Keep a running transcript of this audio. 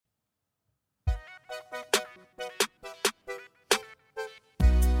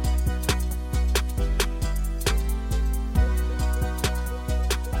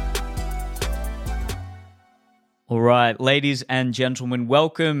All right, ladies and gentlemen,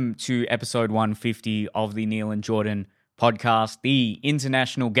 welcome to episode 150 of the Neil and Jordan podcast. The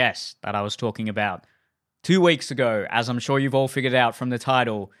international guest that I was talking about 2 weeks ago, as I'm sure you've all figured out from the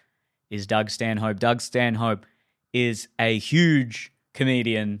title, is Doug Stanhope. Doug Stanhope is a huge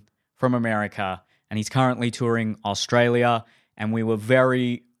comedian from America, and he's currently touring Australia, and we were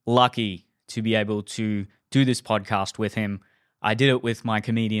very lucky to be able to do this podcast with him. I did it with my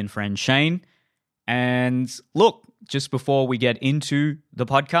comedian friend Shane. And look, just before we get into the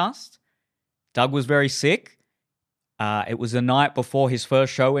podcast, Doug was very sick. It was the night before his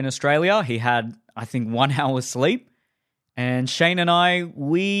first show in Australia. He had, I think, 1 hour's sleep. And Shane and I,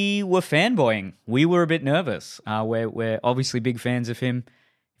 we were fanboying. We were a bit nervous. We're obviously big fans of him.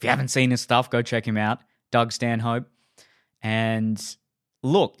 If you haven't seen his stuff, go check him out, Doug Stanhope. And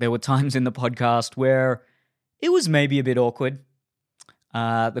look, there were times in the podcast where it was maybe a bit awkward.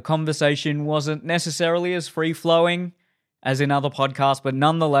 The conversation wasn't necessarily as free-flowing as in other podcasts, but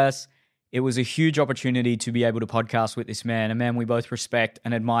nonetheless, it was a huge opportunity to be able to podcast with this man, a man we both respect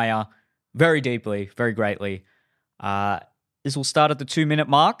and admire very deeply, very greatly. This will start at the 2-minute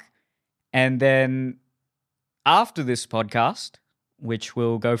mark, and then after this podcast, which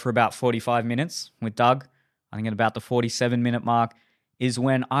will go for about 45 minutes with Doug, I think at about the 47-minute mark, is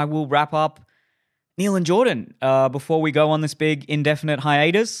when I will wrap up Neil and Jordan. Before we go on this big indefinite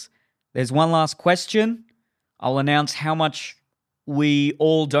hiatus, there's one last question. I'll announce how much we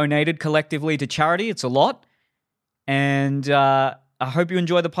all donated collectively to charity. It's a lot. And I hope you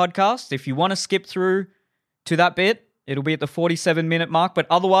enjoy the podcast. If you want to skip through to that bit, it'll be at the 47-minute mark. But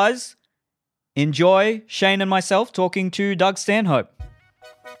otherwise, enjoy Shane and myself talking to Doug Stanhope.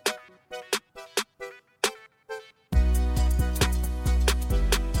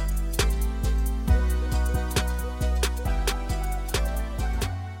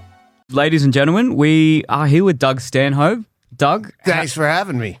 Ladies and gentlemen, we are here with Doug Stanhope. Doug, thanks for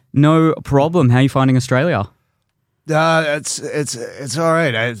having me. No problem. How are you finding Australia? It's all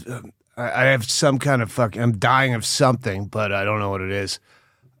right. I have some kind of I'm dying of something, but I don't know what it is.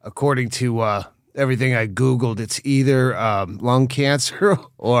 According to everything I Googled, it's either lung cancer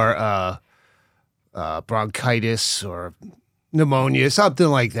or bronchitis or pneumonia, something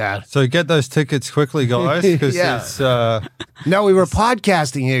like that. So get those tickets quickly, guys, because it's... No, we were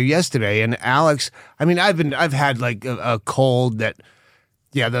podcasting here yesterday, and Alex, I mean, I've had like a cold that,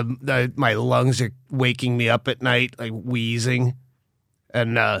 my lungs are waking me up at night, like wheezing,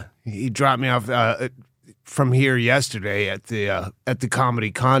 and he dropped me off from here yesterday at the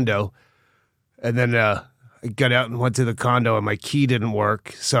comedy condo, and then I got out and went to the condo, and my key didn't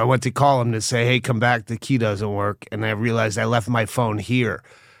work, so I went to call him to say, hey, come back, the key doesn't work, and I realized I left my phone here,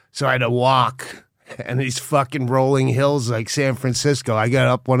 so I had to walk. And these fucking rolling hills like San Francisco. I got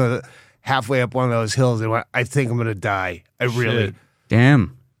up halfway up one of those hills and went, I think I'm going to die. I really. Shit.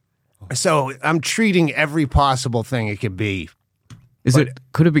 Damn. So I'm treating every possible thing it could be.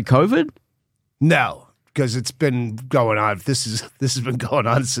 Could it be COVID? No, because it's been going on. This has been going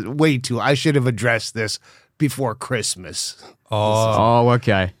on way too. I should have addressed this before Christmas. Oh,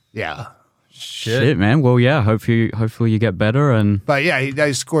 okay. Yeah. Shit, man. Well, yeah. Hopefully you get better. But yeah,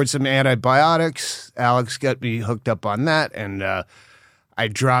 I scored some antibiotics. Alex got me hooked up on that, and I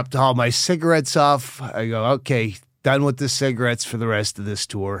dropped all my cigarettes off. I go, okay, done with the cigarettes for the rest of this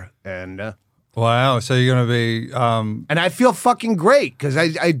tour, and wow. So you're gonna be and I feel fucking great because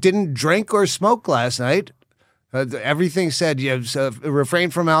I didn't drink or smoke last night. Everything said refrain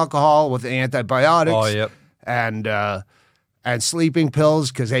from alcohol with antibiotics. Oh, yep. And sleeping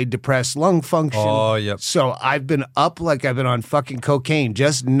pills because they depress lung function. Oh, yep. So I've been up like I've been on fucking cocaine,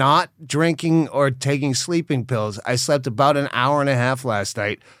 just not drinking or taking sleeping pills. I slept about an hour and a half last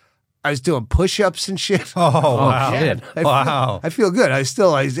night. I was doing push-ups and shit. Oh, wow. Shit. I feel good. I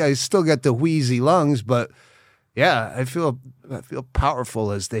still get the wheezy lungs, but yeah, I feel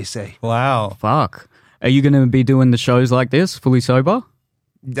powerful, as they say. Wow. Fuck. Are you going to be doing the shows like this, fully sober?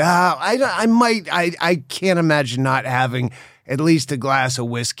 I might. I can't imagine not having at least a glass of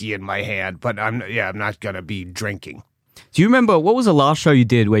whiskey in my hand, but I'm not going to be drinking. Do you remember, what was the last show you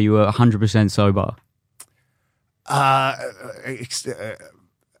did where you were 100% sober? I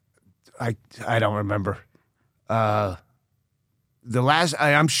don't remember. The last,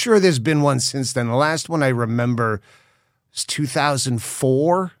 I'm sure there's been one since then. The last one I remember was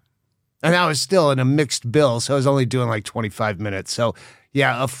 2004, and I was still in a mixed bill, so I was only doing like 25 minutes. So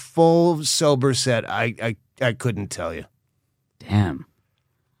yeah, a full sober set, I couldn't tell you. Damn.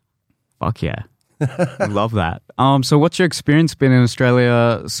 Fuck yeah. I love that. So what's your experience been in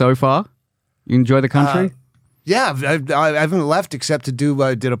Australia so far? You enjoy the country? Yeah, I haven't left except to do.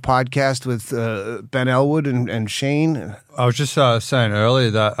 I did a podcast with Ben Elwood and Shane. I was just saying earlier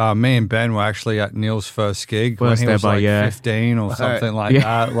that me and Ben were actually at Neil's first gig when First he was ever, like yeah. 15 or something like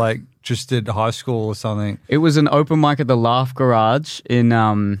Yeah. that. Like just did high school or something. It was an open mic at the Laugh Garage in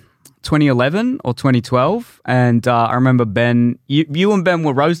 2011 or 2012. And I remember Ben, you and Ben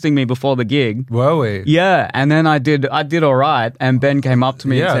were roasting me before the gig. Were we? Yeah, and then I did all right, and Ben came up to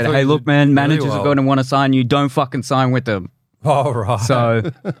me Yeah, I and said, thought "Hey, you look, did man, really managers well. are going to want to sign you. Don't fucking sign with them." Oh, right. So,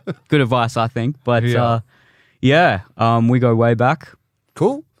 good advice, I think. But Yeah. we go way back.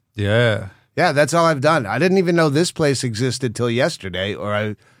 Cool. yeah. Yeah, that's all I've done. I didn't even know this place existed till yesterday, or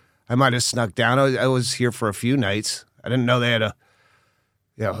I might have snuck down. I was here for a few nights. I didn't know they had a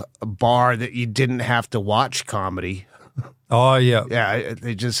bar that you didn't have to watch comedy. Oh, yeah. Yeah,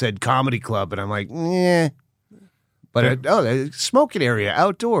 they just said comedy club, and I'm like, yeah. But the smoking area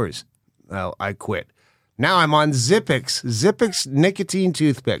outdoors. Well, I quit. Now I'm on Zippix nicotine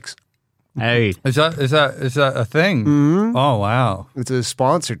toothpicks. Hey, Is that a thing? Mm-hmm. Oh, wow. It's a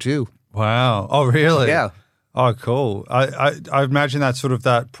sponsor too. Wow. Oh, really? Yeah. Oh, cool. I imagine that's sort of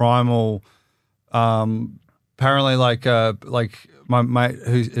that primal. Apparently, like my mate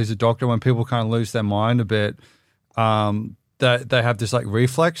who's a doctor, when people kind of lose their mind a bit, that they have this like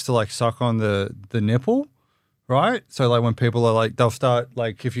reflex to like suck on the nipple, right? So like when people are like, they'll start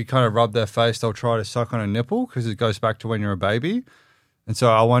like if you kind of rub their face, they'll try to suck on a nipple because it goes back to when you're a baby. And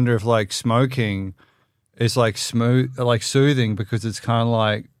so I wonder if like smoking is like smooth, like soothing because it's kind of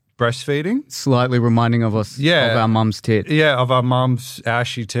like breastfeeding. slightly reminding of us Yeah. of our mum's tit. Yeah, of our mum's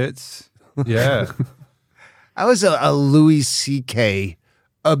ashy tits. Yeah. I was a Louis C.K.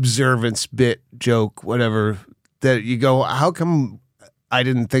 observance bit joke, whatever, that you go, how come I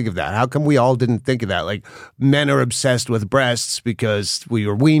didn't think of that? How come we all didn't think of that? Like, men are obsessed with breasts because we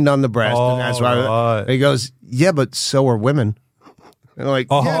were weaned on the breast, and that's why. right. And he goes, yeah, but so are women. And I'm like,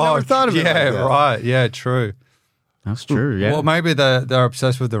 yeah, I never thought of it. Yeah, like that. right. Yeah, true. That's true, yeah. Well, maybe they're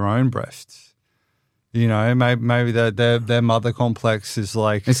obsessed with their own breasts. You know, maybe their mother complex is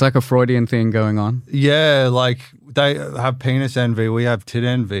like, It's like a Freudian thing going on. yeah, like they have penis envy, we have tit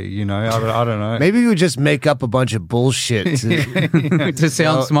envy. You know, I don't know. Maybe we just make up a bunch of bullshit. To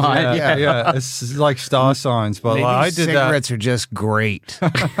sound smart. yeah, it's like star signs, but Maybe like I did that. cigarettes are just great.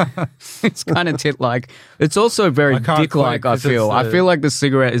 It's kind of tit-like. It's also very I can't dick-like, quit I 'cause feel. it's I feel like the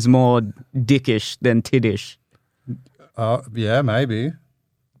cigarette is more dickish than tittish. Yeah, maybe.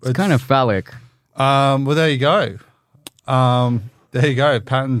 It's kind of phallic. Well, there you go. There you go.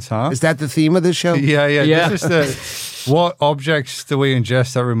 Patterns, huh? Is that the theme of the show? Yeah. Yeah. This is what objects do we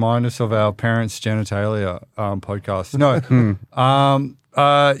ingest that remind us of our parents' genitalia podcast?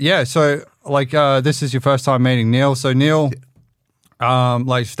 No. Yeah. So, like, this is your first time meeting Neil. So, Neil,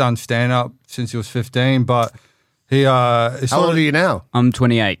 like, he's done stand up since he was 15, but he is How old are you now? I'm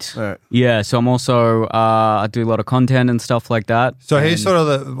 28. All right. Yeah, so I'm also, I do a lot of content and stuff like that. So he's sort of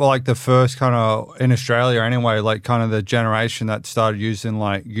the first kind of in Australia anyway, like kind of the generation that started using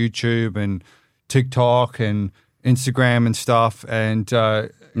like YouTube and TikTok and Instagram and stuff, and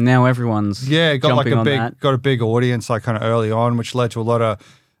Now everyone's got like jumping on got a big audience like kind of early on, which led to a lot of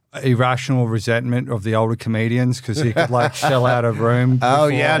irrational resentment of the older comedians because he could like shell out a room. Oh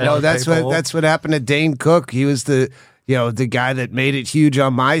before yeah, no, other that's people. what happened to Dane Cook. He was the guy that made it huge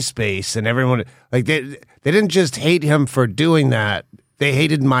on MySpace, and everyone like they didn't just hate him for doing that; they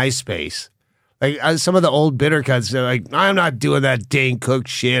hated MySpace. Like some of the old bitter cuts, they're like, "I'm not doing that Dane Cook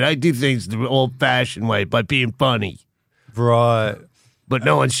shit. I do things the old-fashioned way by being funny." Right. But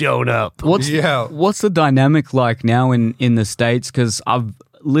no one's showing up. What's the dynamic like now in the States? Because I've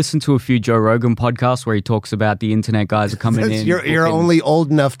listened to a few Joe Rogan podcasts where he talks about the internet guys are coming in. You're only old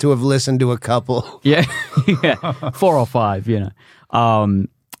enough to have listened to a couple. Yeah, yeah, 4 or 5, you know.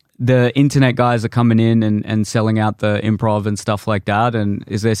 The internet guys are coming in and selling out the improv and stuff like that. And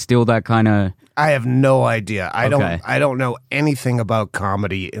is there still that kind of... I have no idea. I Okay. don't know anything about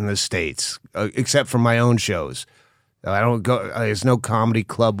comedy in the States except for my own shows. I don't go. There's no comedy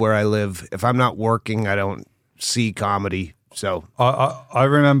club where I live. If I'm not working, I don't see comedy. So I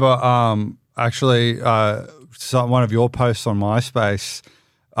remember actually one of your posts on MySpace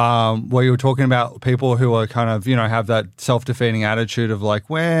where you were talking about people who are kind of, you know, have that self-defeating attitude of like,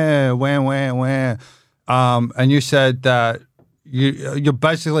 where? And you said that you're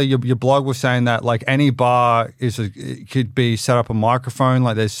basically, your blog was saying that like any bar it could be set up a microphone.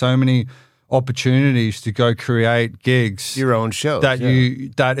 Like there's so many opportunities to go create gigs Your own show. that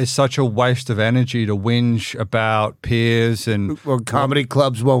is such a waste of energy to whinge about peers and Well, comedy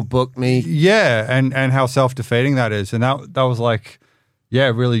clubs won't book me. yeah, and how self-defeating that is. And that was like, yeah,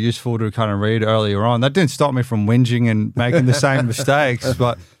 really useful to kind of read earlier on. That didn't stop me from whinging and making the same mistakes,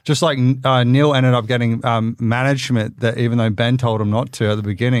 but just like Neil ended up getting management that even though Ben told him not to at the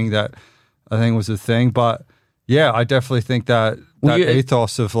beginning, that I think was the thing. But yeah, I definitely think that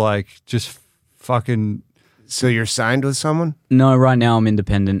ethos of like just fucking. So you're signed with someone? No, right now I'm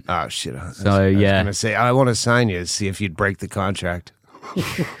independent. Oh shit! I was yeah. gonna say I want to sign you to see if you'd break the contract.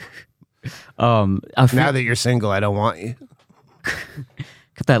 I feel, Now that you're single, I don't want you.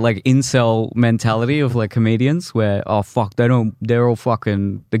 got that like incel mentality of like comedians where, oh fuck, they're all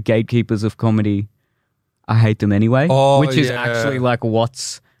fucking the gatekeepers of comedy. I hate them anyway. Which is actually like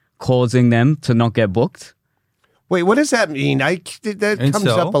what's causing them to not get booked. Wait, what does that mean? That comes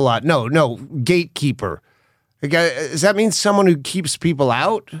Incel? up a lot. No, gatekeeper. Does that mean someone who keeps people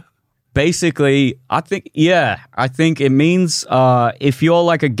out? Basically, I think it means if you're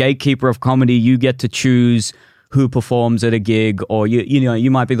like a gatekeeper of comedy, you get to choose who performs at a gig, or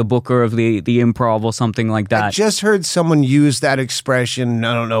you might be the booker of the improv or something like that. I just heard someone use that expression.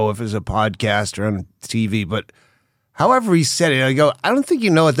 I don't know if it's a podcast or on TV, but however he said it, I go, I don't think you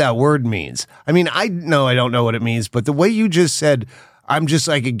know what that word means. I mean, I know I don't know what it means, but the way you just said, I'm just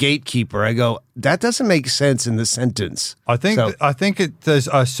like a gatekeeper, I go, that doesn't make sense in the sentence. I think there's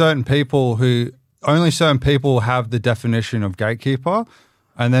certain people who only certain people have the definition of gatekeeper,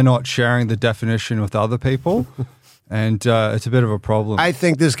 and they're not sharing the definition with other people, and it's a bit of a problem. I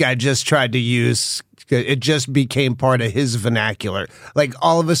think this guy just tried to use it; just became part of his vernacular. Like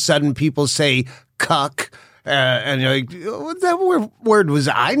all of a sudden, people say "cuck." And you're like, what that word was,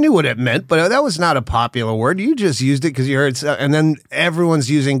 I knew what it meant, but that was not a popular word. You just used it because you heard, and then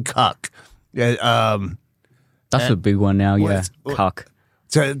everyone's using cuck. That's a big one now, yeah. Cuck.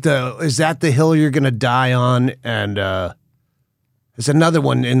 So is that the hill you're going to die on? And there's another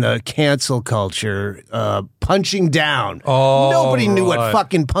one in the cancel culture, punching down. Oh, nobody knew what right.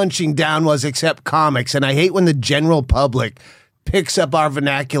 fucking punching down was except comics, and I hate when the general public picks up our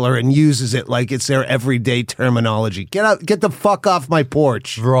vernacular and uses it like it's their everyday terminology. Get the fuck off my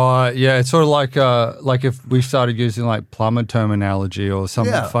porch. Right, yeah, it's sort of like if we started using like plumber terminology or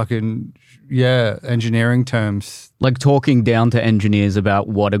something, fucking engineering terms. Like talking down to engineers about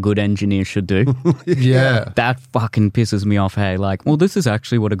what a good engineer should do. Yeah. That fucking pisses me off, hey. Like, well, this is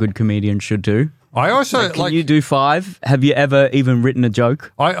actually what a good comedian should do. I also Can you do 5? Have you ever even written a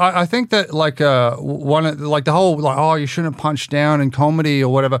joke? I think that like the whole like, oh, you shouldn't punch down in comedy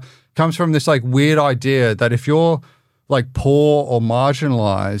or whatever comes from this like weird idea that if you're like poor or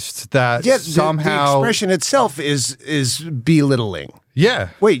marginalized, that somehow the expression itself is belittling. Yeah.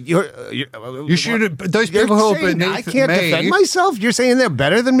 Wait, you shouldn't. Those people who are beneath I can't me, defend myself. You're saying they're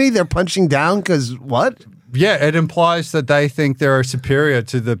better than me. They're punching down because what? Yeah, it implies that they think they're superior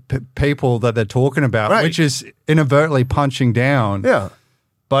to the people that they're talking about, Right. which is inadvertently punching down. Yeah.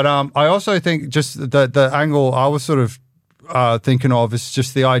 But I also think just the angle I was sort of thinking of is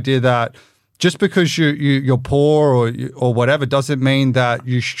just the idea that just because you're poor or whatever doesn't mean that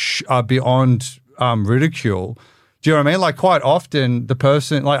you are beyond ridicule. Do you know what I mean? Like quite often the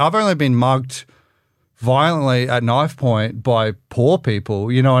person, like I've only been mugged violently at knife point by poor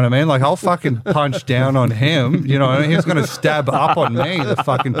people, you know what I mean? Like I'll fucking punch down on him, you know what I mean? He was going to stab up on me, the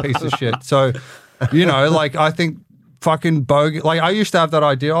fucking piece of shit. So, you know, like I think fucking bogan, like I used to have that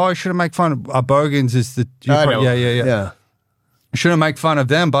idea, oh, I shouldn't make fun of bogans is the, Yeah. Shouldn't make fun of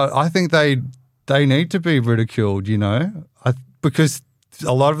them, but I think they need to be ridiculed, you know, because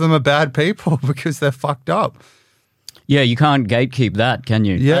a lot of them are bad people because they're fucked up. Yeah, you can't gatekeep that, can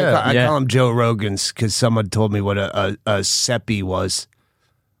you? Yeah. I call them Joe Rogans because someone told me what a SEPI was.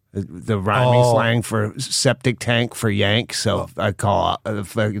 The rhyming slang for septic tank for yank. So I call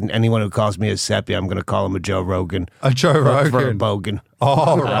anyone who calls me a SEPI, I'm going to call him a Joe Rogan. A Joe Rogan. For a bogan.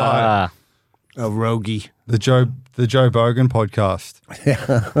 Oh, right. A rogie. The Joe Bogan podcast.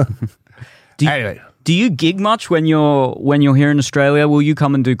 Anyway. Do you gig much when you're here in Australia? Will you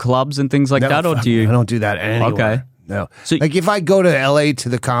come and do clubs and things like that, or do you? I don't do that anywhere. Okay. No. So- like if I go to LA to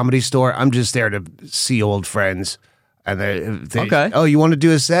the Comedy Store, I'm just there to see old friends. And they Okay. Oh, you want to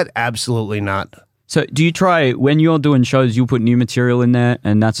do a set? Absolutely not. So do you try, when you're doing shows, you put new material in there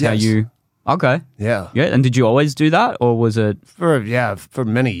and that's how Yes. you... Okay. Yeah. Yeah, and did you always do that, or was it... For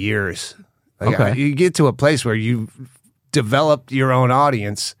many years. Like, Okay. You get to a place where you've developed your own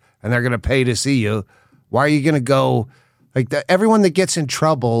audience and they're going to pay to see you. Why are you going to go... Like everyone that gets in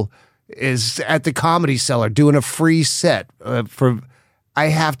trouble is at the Comedy Cellar doing a free set for I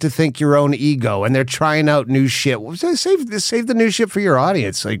have to think your own ego, and they're trying out new shit. Save the new shit for your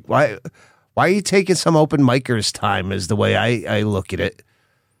audience. Like, why are you taking some open micers' time is the way I look at it.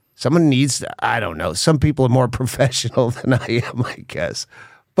 Someone needs to, I don't know. Some people are more professional than I am, I guess.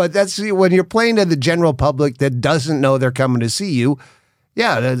 But that's when you're playing to the general public that doesn't know they're coming to see you.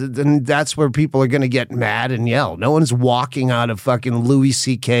 Yeah, then that's where people are going to get mad and yell. No one's walking out of fucking Louis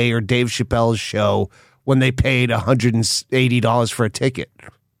C.K. or Dave Chappelle's show when they paid $180 for a ticket.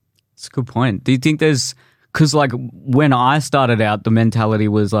 That's a good point. Do you think because like when I started out, the mentality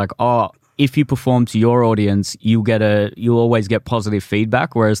was like, oh, if you perform to your audience, you'll always get positive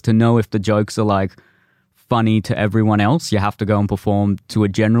feedback. Whereas to know if the jokes are like funny to everyone else, you have to go and perform to a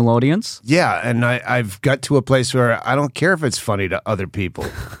general audience. Yeah, and I've got to a place where I don't care if it's funny to other people.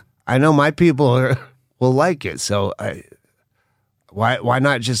 I know my people will like it, so why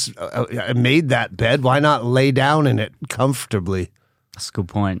not just I made that bed? Why not lay down in it comfortably? That's a good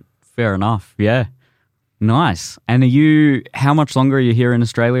point. Fair enough. Yeah, nice. And how much longer are you here in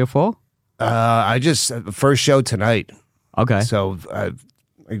Australia for? I first show tonight. Okay. So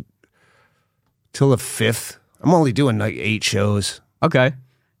till the 5th. I'm only doing like 8 shows. Okay.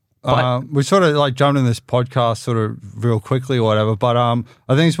 We sort of like jumped in this podcast sort of real quickly or whatever, but I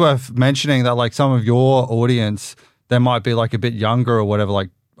think it's worth mentioning that like some of your audience, they might be like a bit younger or whatever, like,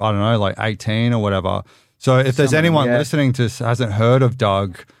 I don't know, like 18 or whatever. So if there's anyone listening to this hasn't heard of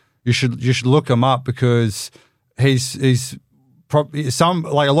Doug, you should look him up because he's some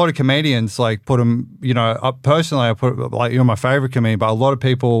like a lot of comedians like put him, you know, up personally. I put like you're my favorite comedian, but a lot of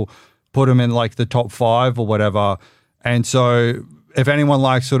people put him in like the top 5 or whatever. And so if anyone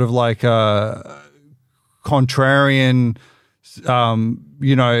likes sort of like a contrarian,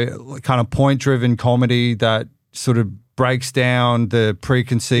 you know, kind of point driven comedy that sort of breaks down the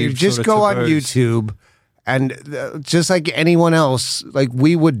preconceived. You just sort of go on taboos. YouTube and just like anyone else, like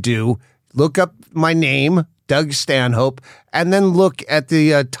we would do, look up my name, Doug Stanhope, and then look at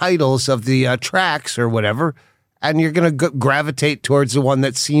the titles of the tracks or whatever, and you're going to gravitate towards the one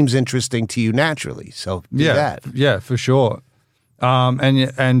that seems interesting to you naturally. So do that. Yeah, for sure.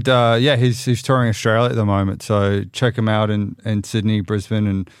 He's touring Australia at the moment, so check him out in Sydney, Brisbane,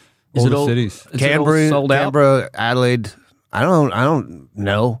 and all the cities. Canberra, sold out? Canberra, Adelaide. I don't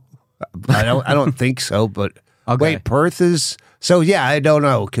know. I don't think so. But Okay. wait, Perth is. So yeah, I don't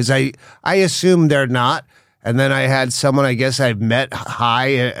know because I assume they're not. And then I had someone I guess I've met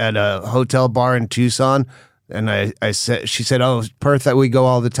at a hotel bar in Tucson. And she said, oh, Perth, that we go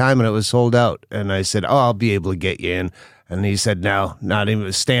all the time, and it was sold out. And I said, oh, I'll be able to get you in. And he said, no, not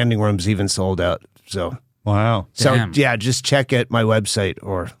even standing room's even sold out. So, Wow. Damn. yeah, just check it, my website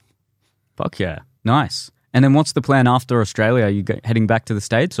or. Fuck yeah. Nice. And then what's the plan after Australia? Are you heading back to the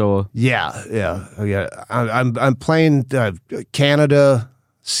States or? Yeah. I'm playing Canada,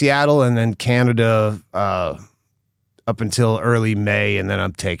 Seattle, and then Canada up until early May, and then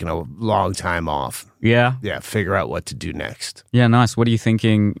I'm taking a long time off. Yeah. Yeah, figure out what to do next. Yeah, nice. What are you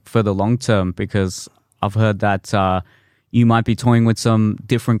thinking for the long term? Because I've heard that you might be toying with some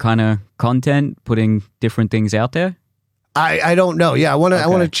different kind of content, putting different things out there. I don't know. Yeah, I want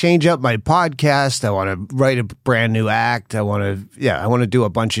to change up my podcast. I want to write a brand new act. I want to do a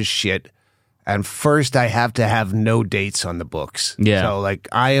bunch of shit. And first, I have to have no dates on the books. Yeah. So like,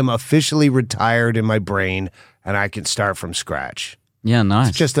 I am officially retired in my brain, and I can start from scratch. Yeah, nice.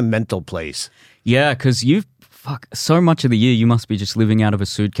 It's just a mental place. Yeah, because so much of the year you must be just living out of a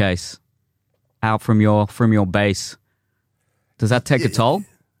suitcase, out from your base. Does that take a toll?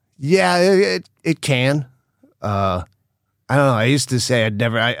 Yeah, it can. I don't know. I used to say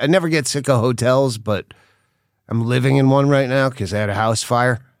I never get sick of hotels, but I'm living in one right now because I had a house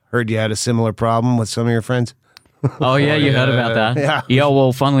fire. Heard you had a similar problem with some of your friends. Oh yeah, you heard about that. Yeah.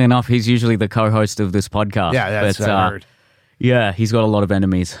 Well, funnily enough, he's usually the co-host of this podcast. Yeah, that's what I heard. Yeah, he's got a lot of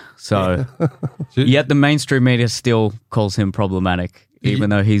enemies. So, yet the mainstream media still calls him problematic, even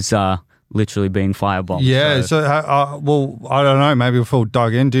though he's literally being firebombed. Yeah, so well, I don't know. Maybe before we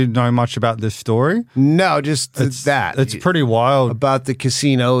dug in, do you know much about this story? No, just that. It's pretty wild. About the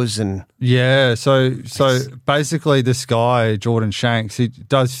casinos and... Yeah, so basically this guy, Jordan Shanks, he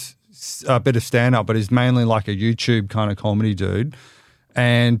does a bit of stand-up, but he's mainly like a YouTube kind of comedy dude.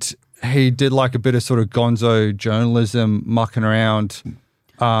 And he did like a bit of sort of gonzo journalism mucking around.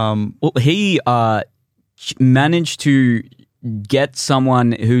 Well, he managed to get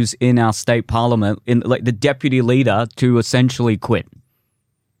someone who's in our state parliament, in like the deputy leader, to essentially quit.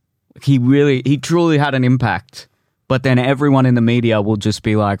 He truly had an impact. But then everyone in the media will just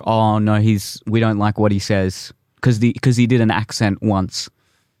be like, "Oh no, we don't like what he says because he did an accent once."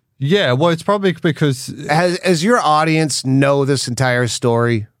 Yeah, well, it's probably because Has your audience know this entire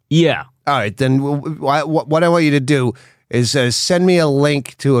story? Yeah. All right, then what I want you to do is send me a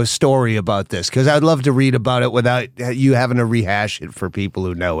link to a story about this, because I'd love to read about it without you having to rehash it for people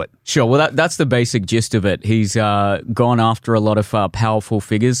who know it. Sure. Well, that's the basic gist of it. He's gone after a lot of powerful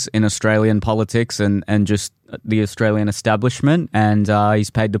figures in Australian politics and just the Australian establishment, and he's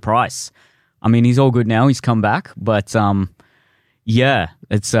paid the price. I mean, he's all good now. He's come back. But, yeah,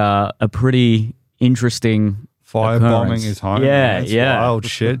 it's a pretty interesting firebombing his home. Yeah, That's yeah. wild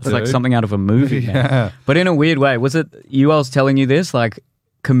shit, It's like dude. something out of a movie, man. Yeah. But in a weird way. Was it you I was telling you this? Like,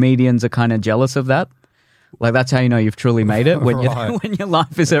 comedians are kind of jealous of that? Like, that's how you know you've truly made it, when, Right. when your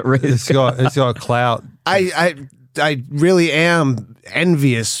life is at risk. It's got clout. I really am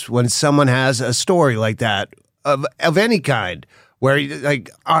envious when someone has a story like that of any kind, where like,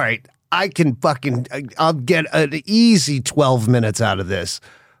 all right, I can I'll get an easy 12 minutes out of this.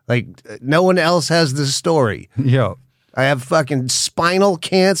 Like, no one else has this story. Yeah. I have fucking spinal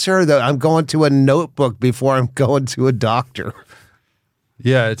cancer that I'm going to a notebook before I'm going to a doctor.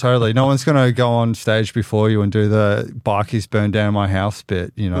 Yeah, totally. No one's going to go on stage before you and do the bikies burn down my house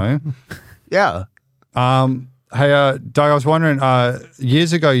bit, you know? Yeah. Hey, Doug, I was wondering,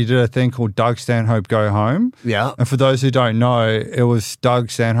 years ago you did a thing called Doug Stanhope Go Home. Yeah. And for those who don't know, it was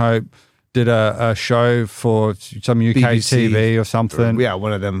Doug Stanhope did a show for some UK BBC. TV or something. Yeah,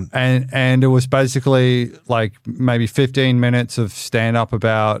 one of them. And it was basically like maybe 15 minutes of stand up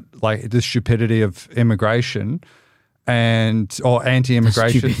about like the stupidity of immigration or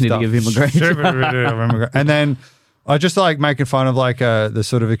anti-immigration Stupidity stuff. of immigration. Stupidity of immigration. And then I just like making fun of like the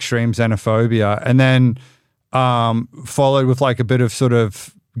sort of extreme xenophobia, and then followed with like a bit of sort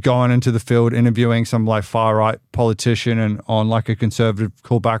of going into the field, interviewing some like far right politician and on like a conservative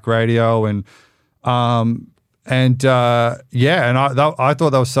callback radio, and I thought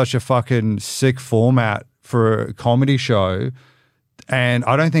that was such a fucking sick format for a comedy show, and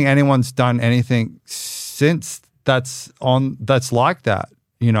I don't think anyone's done anything since that's like that,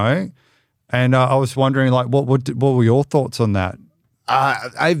 you know. And I was wondering, like, what were your thoughts on that?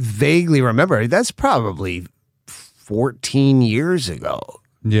 I vaguely remember. That's probably 14 years ago.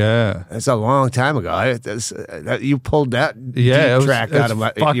 Yeah. That's a long time ago. You pulled that deep track out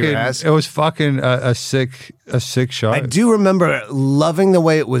of your ass. It was fucking a sick show. I do remember loving the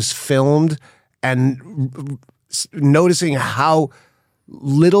way it was filmed and noticing how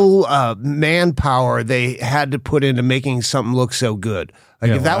little manpower they had to put into making something look so good.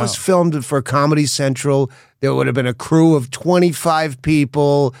 Like, if that was filmed for Comedy Central, there would have been a crew of 25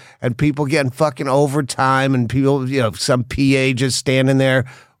 people and people getting fucking overtime and people, you know, some PA just standing there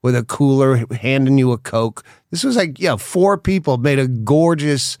with a cooler handing you a Coke. This was like, 4 people made a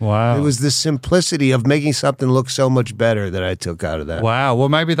gorgeous. Wow. It was the simplicity of making something look so much better that I took out of that. Wow. Well,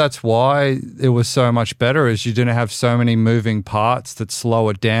 maybe that's why it was so much better, is you didn't have so many moving parts that slow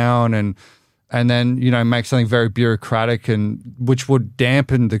it down and then, you know, make something very bureaucratic, and which would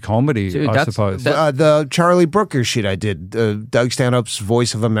dampen the comedy, Dude, I suppose. The Charlie Brooker shit I did, Doug Stanhope's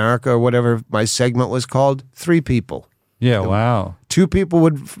Voice of America or whatever my segment was called, 3 people. Yeah, wow. 2 people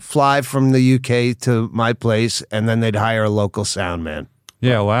would fly from the UK to my place, and then they'd hire a local sound man.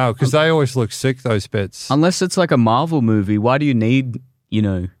 Yeah, wow. Because they always look sick, those bits. Unless it's like a Marvel movie, why do you need,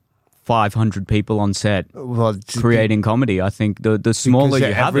 500 people on set Well, creating comedy? I think the smaller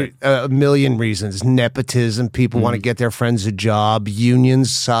you have it. a million reasons. Nepotism. People want to get their friends a job.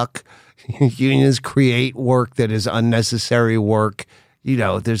 Unions suck. Unions create work that is unnecessary work. You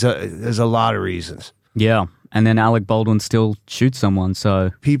know, there's a lot of reasons. Yeah. And then Alec Baldwin still shoots someone,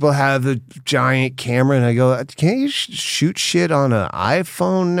 so... People have a giant camera, and I go, can't you shoot shit on an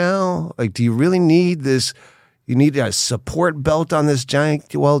iPhone now? Like, do you really need this? You need a support belt on this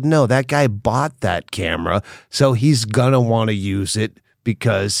giant? Well, no, that guy bought that camera, so he's going to want to use it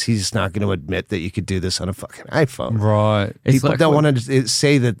because he's not going to admit that you could do this on a fucking iPhone. Right. It's People like don't want to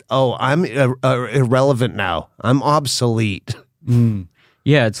say that, I'm irrelevant now. I'm obsolete.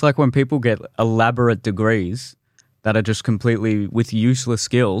 Yeah, it's like when people get elaborate degrees that are just completely with useless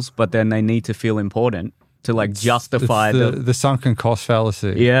skills, but then they need to feel important to like justify It's the sunken cost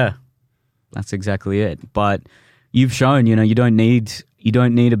fallacy. Yeah, that's exactly it. But you've shown, you don't need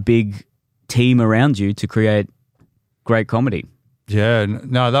a big team around you to create great comedy. Yeah,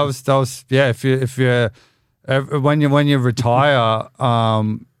 no, that was yeah. If you when you retire,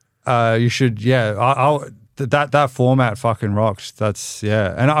 you should that format fucking rocks. That's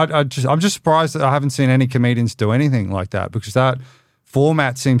and I'm just surprised that I haven't seen any comedians do anything like that, because that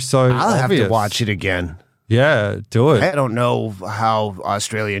format seems so I'll obvious. have to watch it again. Yeah, do it. I don't know how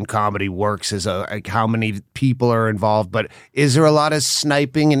Australian comedy works like how many people are involved, but is there a lot of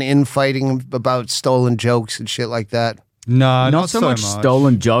sniping and infighting about stolen jokes and shit like that? No, Not so much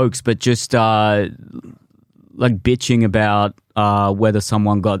stolen jokes, but just like bitching about whether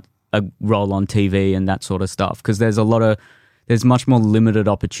someone got a role on TV and that sort of stuff. Because there's much more limited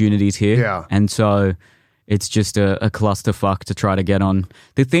opportunities here. Yeah. And so it's just a clusterfuck to try to get on.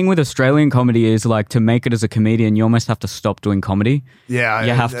 The thing with Australian comedy is like to make it as a comedian, you almost have to stop doing comedy. Yeah.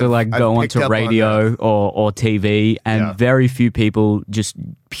 You have to like go onto radio or TV, and very few people just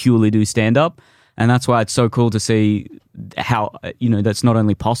purely do stand-up. And that's why it's so cool to see how, that's not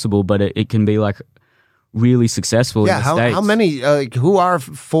only possible, but it can be like really successful in the States. How many, who are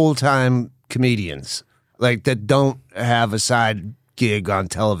full-time comedians like that don't have a side gig on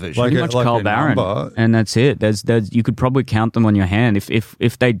television? Pretty much Carl Barron, and that's it. There's you could probably count them on your hand.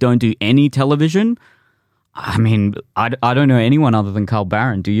 If they don't do any television, I mean, I don't know anyone other than Carl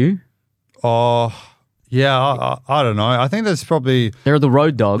Barron. Do you? Oh, yeah, I don't know. I think there's probably there are the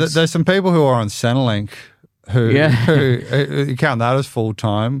Road Dogs. There's some people who are on Centrelink who you count that as full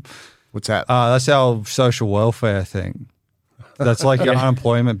time. What's that? That's our social welfare thing. That's like your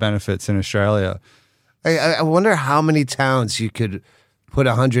unemployment benefits in Australia. I wonder how many towns you could put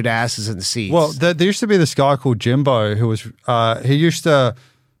 100 asses in the seats. Well, there used to be this guy called Jimbo who was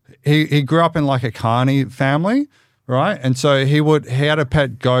he grew up in like a carny family, right? And so he had a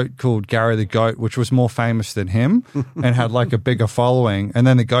pet goat called Gary the Goat, which was more famous than him and had like a bigger following. And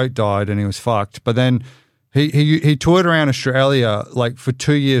then the goat died and he was fucked. But then he toured around Australia like for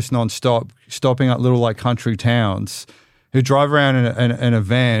 2 years nonstop, stopping at little like country towns. He'd drive around in a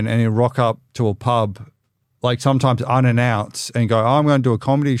van and he'd rock up to a pub, like sometimes unannounced, and go, "Oh, I'm going to do a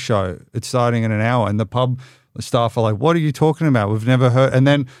comedy show. It's starting in an hour." And the pub staff are like, "What are you talking about? We've never heard." And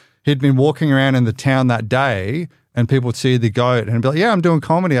then he'd been walking around in the town that day and people would see the goat and be like, "Yeah, I'm doing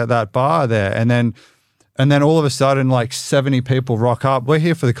comedy at that bar there." And then all of a sudden, like 70 people rock up. "We're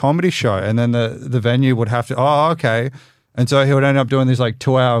here for the comedy show." And then the venue would have to, "Oh, okay." And so he would end up doing these like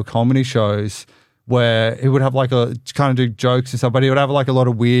 2-hour comedy shows where he would have like kind of do jokes and stuff, but he would have like a lot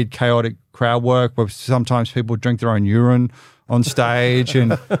of weird, chaotic crowd work where sometimes people would drink their own urine on stage.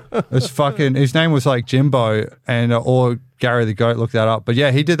 And his name was like Jimbo or Gary the Goat, look that up. But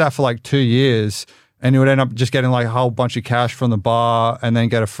yeah, he did that for like 2 years and he would end up just getting like a whole bunch of cash from the bar and then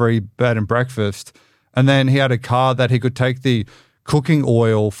get a free bed and breakfast. And then he had a car that he could take the cooking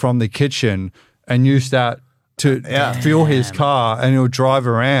oil from the kitchen and use that to fuel his car, and he'll drive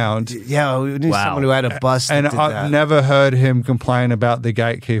around. Yeah, we knew someone who had a bus. And I've never heard him complain about the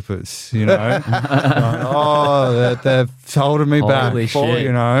gatekeepers, like, they've holding me back. Holy shit.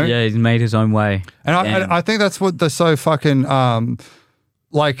 Yeah, he's made his own way. And I think that's what they're so fucking,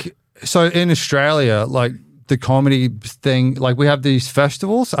 so in Australia, like the comedy thing, like we have these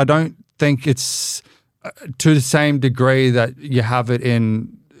festivals. I don't think it's to the same degree that you have it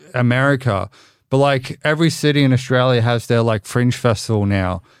in America. But like every city in Australia has their like fringe festival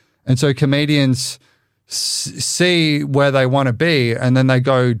now. And so comedians see where they want to be and then they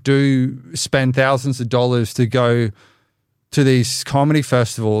spend thousands of dollars to go to these comedy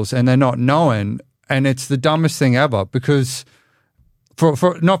festivals and they're not known. And it's the dumbest thing ever because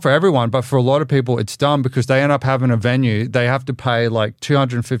for not for everyone, but for a lot of people, it's dumb because they end up having a venue. They have to pay like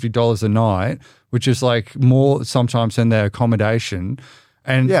 $250 a night, which is like more sometimes than their accommodation.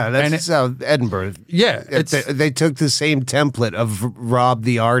 And that's how Edinburgh. Yeah, they took the same template of Rob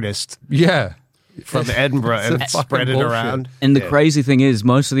the artist. Yeah, from Edinburgh and spread it around. And the crazy thing is,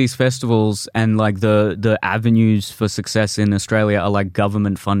 most of these festivals and like the avenues for success in Australia are like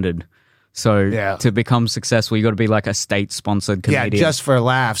government funded. So to become successful, you got to be like a state sponsored comedian. Yeah, Just for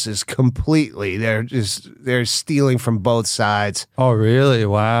Laughs is completely they're stealing from both sides. Oh, really?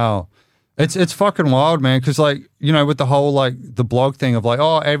 Wow. It's fucking wild, man, because, like, with the whole, like, the blog thing of, like,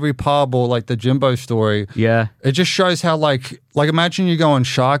 every pub or, like, the Jimbo story. Yeah. It just shows how, like imagine you go on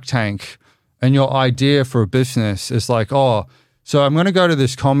Shark Tank and your idea for a business is like, so I'm going to go to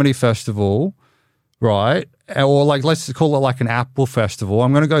this comedy festival, right? Or, like, let's call it, like, an Apple festival.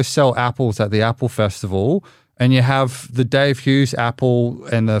 I'm going to go sell apples at the Apple festival. And you have the Dave Hughes Apple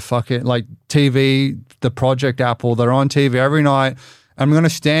and the fucking, like, TV, the Project Apple. They're on TV every night. I'm going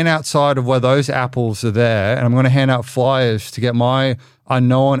to stand outside of where those apples are there and I'm going to hand out flyers to get my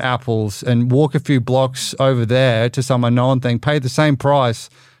unknown apples and walk a few blocks over there to some unknown thing, pay the same price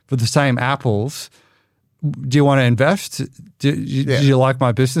for the same apples. Do you want to invest? Do you like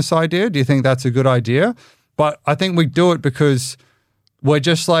my business idea? Do you think that's a good idea? But I think we do it because we're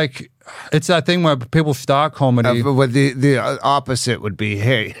just like, it's that thing where people start comedy. But the opposite would be,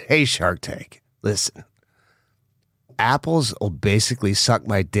 hey, Shark Tank, listen. Apples will basically suck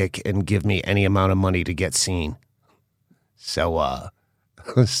my dick and give me any amount of money to get seen. So,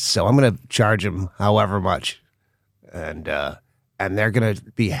 so I'm going to charge them however much, and they're going to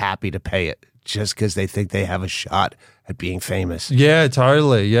be happy to pay it just because they think they have a shot at being famous. Yeah,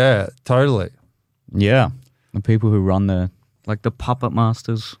 totally. Yeah, totally. Yeah. The people who run the puppet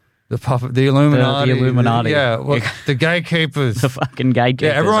masters. The Illuminati. The Illuminati. Yeah, well, the gatekeepers. The fucking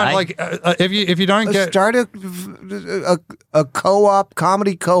gatekeepers. Yeah, everyone eh? if you don't get Start a co-op,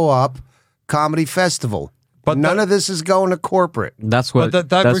 comedy festival. But none of this is going to corporate. That's what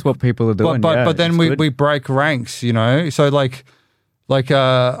what people are doing. But then we break ranks, you know. So like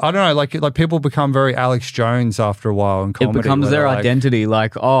I don't know, like people become very Alex Jones after a while in comedy. It becomes their identity.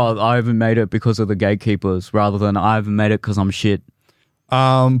 Like, oh, I haven't made it because of the gatekeepers, rather than I haven't made it because I'm shit.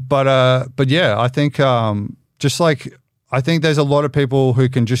 But yeah, I think I think there's a lot of people who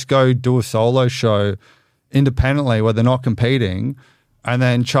can just go do a solo show independently where they're not competing, and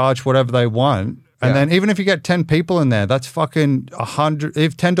then charge whatever they want. And then even if you get 10 people in there, that's fucking $100.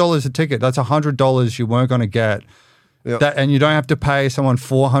 If $10 a ticket, that's $100 you weren't going to get. Yep. That, and you don't have to pay someone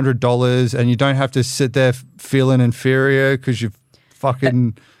 $400, and you don't have to sit there feeling inferior because you've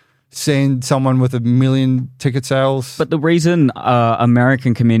fucking seen someone with 1 million ticket sales. But the reason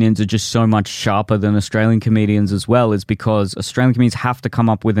American comedians are just so much sharper than Australian comedians as well is because Australian comedians have to come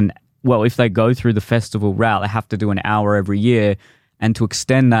up with if they go through the festival route, they have to do an hour every year. And to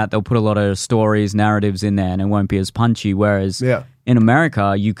extend that, they'll put a lot of stories, narratives in there, and it won't be as punchy. Whereas in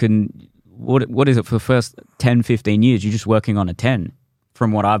America, you can, what is it, for the first 10, 15 years, you're just working on a 10,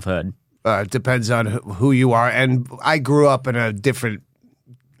 from what I've heard. It depends on who you are. And I grew up in a different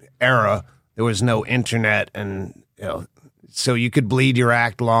era. There was no internet, and so you could bleed your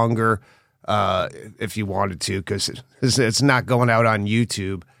act longer if you wanted to, because it's not going out on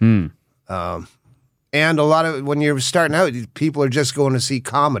YouTube. And a lot of, when you're starting out, people are just going to see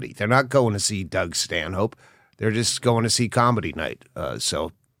comedy. They're not going to see Doug Stanhope. They're just going to see comedy night.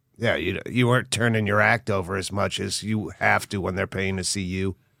 So, yeah, you weren't turning your act over as much as you have to when they're paying to see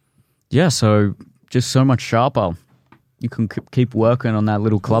you. Yeah, so just so much sharper. You can keep working on that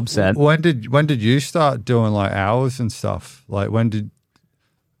little club set. When did you start doing like hours and stuff? Like when did?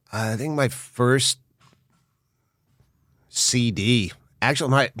 I think my first CD.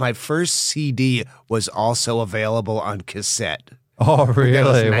 Actually, my first CD was also available on cassette. Oh, really? That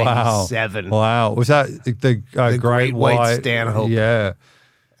was Wow. 97. Wow. Was that the Great White Stanhope? Yeah.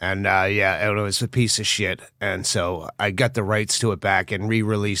 And it was a piece of shit. And so I got the rights to it back and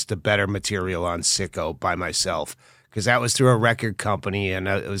re-released the better material on Sicko by myself, because that was through a record company, and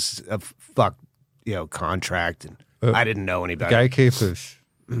it was a contract, and I didn't know any better. Gatekeepers.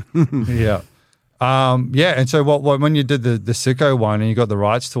 Yeah. And so when you did the Sicko one and you got the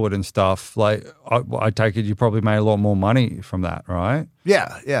rights to it and stuff, like I take it you probably made a lot more money from that, right?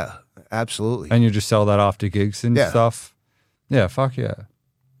 Yeah, absolutely. And you just sell that after gigs and stuff. Yeah, fuck yeah.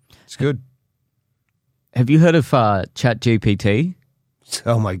 It's good. Have you heard of ChatGPT?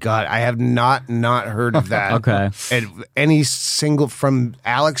 Oh my God, I have not heard of that. Okay. And from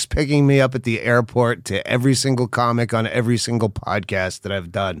Alex picking me up at the airport to every single comic on every single podcast that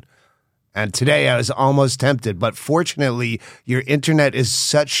I've done. And today I was almost tempted, but fortunately your internet is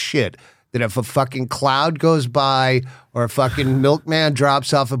such shit that if a fucking cloud goes by or a fucking milkman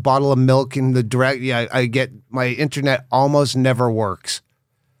drops off a bottle of milk in the I get, my internet almost never works.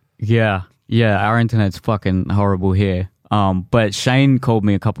 Yeah, our internet's fucking horrible here. But Shane called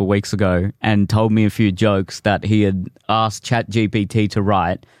me a couple of weeks ago and told me a few jokes that he had asked ChatGPT to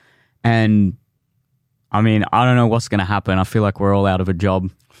write. And I mean, I don't know what's going to happen. I feel like we're all out of a job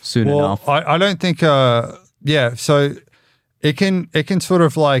soon enough. I don't think, so it can sort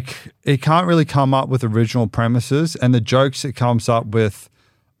of like, it can't really come up with original premises, and the jokes it comes up with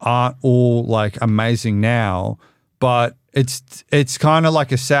aren't all like amazing now, but it's kind of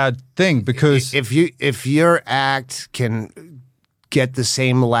like a sad thing, because if your act can get the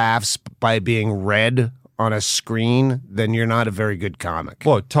same laughs by being read on a screen, then you're not a very good comic.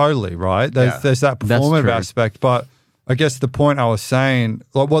 Well, totally, right? There's that performative aspect, but I guess the point I was saying,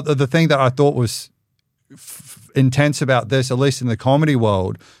 like, the thing that I thought was intense about this, at least in the comedy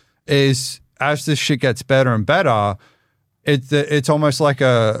world, is as this shit gets better and better, it's almost like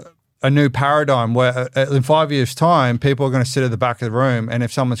a new paradigm where in 5 years' time, people are going to sit at the back of the room, and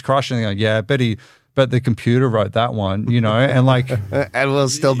if someone's crushing, they're like, bet the computer wrote that one, and like, and we'll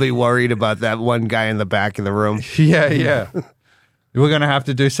still be worried about that one guy in the back of the room. Yeah. We're going to have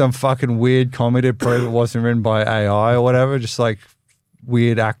to do some fucking weird comedy to prove it wasn't written by AI or whatever, just like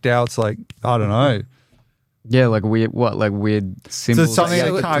weird act outs, like, I don't know. Yeah, like weird symbols. something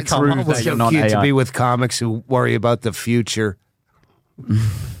that that can't come prove up that with you're So not cute to AI. be with comics who worry about the future.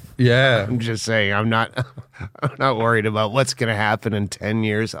 Yeah. I'm just saying, I'm not worried about what's going to happen in 10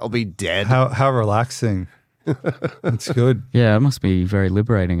 years. I'll be dead. How relaxing. It's good. Yeah, it must be very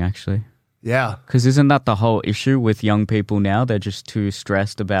liberating, actually. Yeah. Because isn't that the whole issue with young people now? They're just too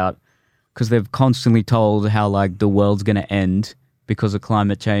stressed about, because they've constantly told how like the world's going to end because of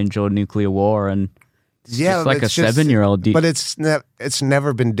climate change or nuclear war, and it's just like a it's just- 7-year-old. But it's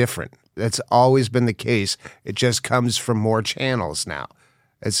never been different. It's always been the case. It just comes from more channels now.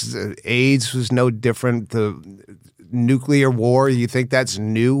 It's AIDS was no different. The nuclear war, you think that's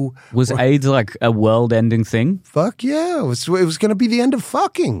new? Was AIDS like a world-ending thing? Fuck yeah. It was going to be the end of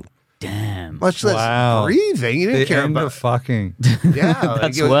fucking. Damn. Much less Wow. breathing. You didn't The care end about of fucking. Yeah,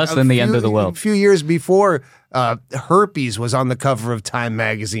 That's it was worse than the end of the world. A few years before, herpes was on the cover of Time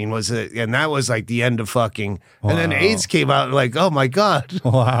magazine, and that was like the end of fucking. And then Wow. AIDS came out, like, oh my god,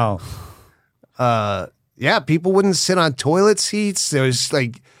 Wow. yeah, people wouldn't sit on toilet seats. There was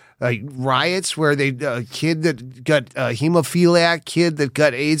like riots where kid that got hemophiliac kid that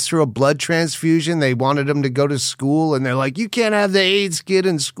got AIDS through a blood transfusion. They wanted him to go to school, and they're like, you can't have the AIDS kid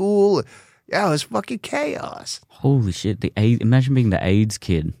in school. Yeah, it was fucking chaos. Holy shit! The AIDS. Imagine being the AIDS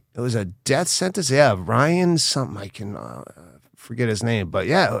kid. It was a death sentence. Yeah, Ryan something. I can forget his name, but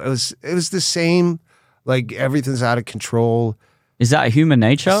yeah, it was the same. Like everything's out of control. Is that human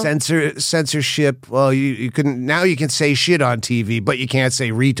nature? Censorship. Well, you couldn't now. You can say shit on TV, but you can't say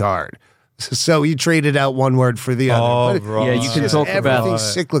retard. So you traded out one word for the other. Oh, But right. Yeah, you can talk about- everything's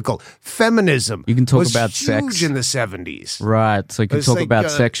cyclical. Feminism. You can talk was about huge sex. in the 70s. Right. So you can It's talk like, about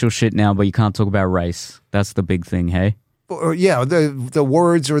sexual shit now, but you can't talk about race. That's the big thing, hey? Or, yeah, the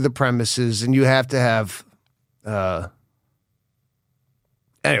words or the premises, and you have to have.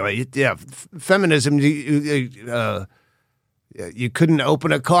 Anyway, yeah, feminism. You couldn't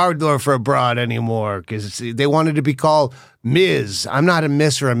open a car door for a broad anymore because they wanted to be called Ms. I'm not a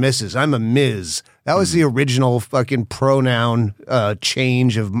Miss or a Mrs. I'm a Ms. That was the original fucking pronoun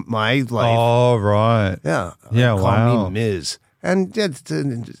change of my life. Oh, right. Yeah. Yeah, Call wow. me Ms. And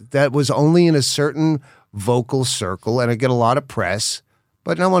that was only in a certain vocal circle, and it get a lot of press.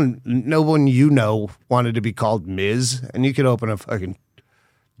 But no one wanted to be called Ms. And you could open a fucking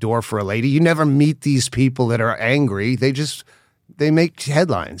door for a lady. You never meet these people that are angry. They make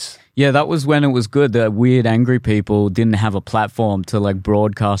headlines. Yeah, that was when it was good. The weird, angry people didn't have a platform to like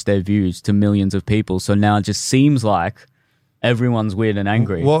broadcast their views to millions of people. So now it just seems like everyone's weird and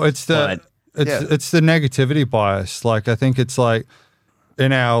angry. Well, it's the negativity bias. Like I think it's like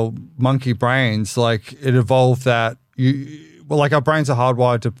in our monkey brains, like it evolved that like our brains are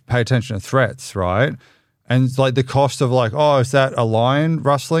hardwired to pay attention to threats, right? And it's like the cost of like, oh, is that a lion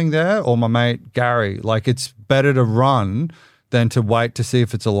rustling there or my mate Gary? Like it's better to run than to wait to see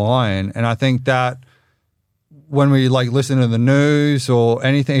if it's a lion. And I think that when we like listen to the news or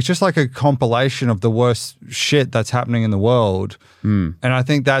anything, it's just like a compilation of the worst shit that's happening in the world. And I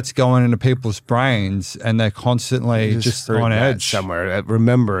think that's going into people's brains and they're constantly just heard on that edge. somewhere.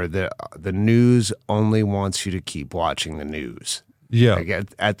 Remember, the news only wants you to keep watching the news. Yeah. Like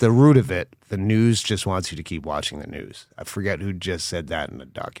at the root of it, the news just wants you to keep watching the news. I forget who just said that in a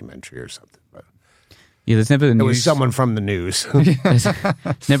documentary or something, but yeah, there's never a it news. was someone from the news.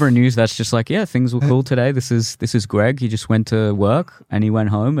 It's never a news that's just like, yeah, things were cool today. This is Greg. He just went to work and he went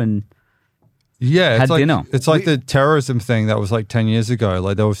home and Yeah, had it's like, dinner. It's like the terrorism thing that was like 10 years ago.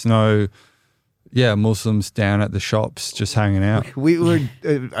 Like there was no, Muslims down at the shops just hanging out. We were.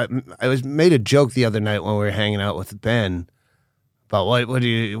 I made a joke the other night when we were hanging out with Ben. But what do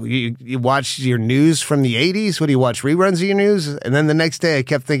you watch your news from the 80s? What do you watch, reruns of your news? And then the next day I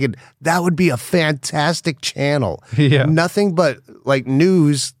kept thinking, that would be a fantastic channel. Yeah. Nothing but like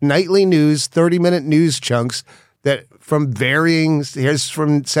news, nightly news, 30-minute news chunks that from varying, here's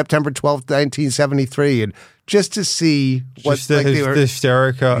from September 12th, 1973, and just to see what Just the, like they were. the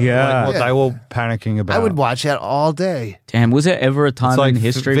hysterica, Yeah. like what Yeah. they were panicking about. I would watch that all day. damn, was there ever a time It's like in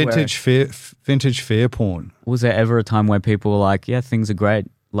history vintage fear porn. was there ever a time where people were like, yeah, things are great,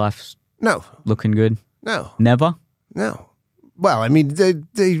 life's No, looking good? no. Never? No. Well, I mean,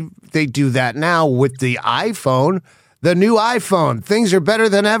 they do that now with the iPhone, the new iPhone. Things are better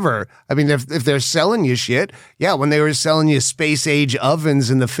than ever. I mean, if they're selling you shit, yeah, when they were selling you space age ovens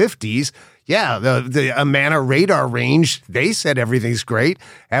in the 50s, yeah, the Amana radar range, they said everything's great.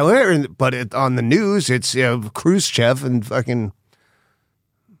 But on the news, it's Khrushchev and fucking.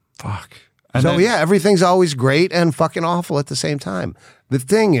 Fuck. And So then- yeah, everything's always great and fucking awful at the same time. The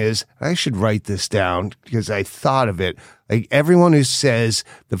thing is, I should write this down because I thought of it. Like everyone who says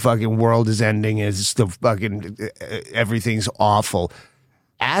the fucking world is ending, is the fucking everything's awful.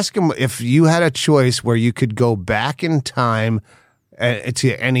 Ask them if you had a choice where you could go back in time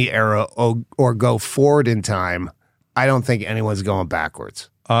to any era or go forward in time. I don't think anyone's going backwards.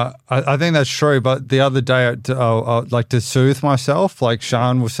 I think that's true. But the other day, like to soothe myself, like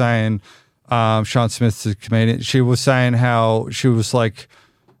Sean was saying. Sean Smith's a comedian. She was saying how she was like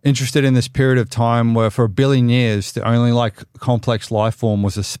interested in this period of time where for 1 billion years, the only like complex life form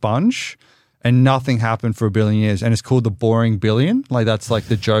was a sponge and nothing happened for 1 billion years. And it's called the boring billion. Like that's like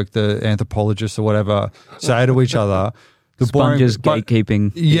the joke the anthropologists or whatever say to each other. The Sponges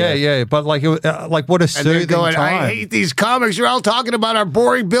gatekeeping. Yeah. But like, like what a soothing going, time. I hate these comics. You're all talking about our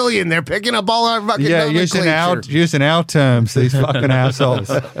boring billion. They're picking up all our fucking nomenclature. using our terms, these fucking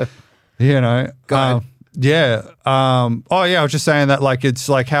assholes. You know, yeah. Oh, yeah. I was just saying that, like, it's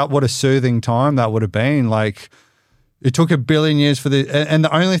like what a soothing time that would have been. Like, it took 1 billion years for and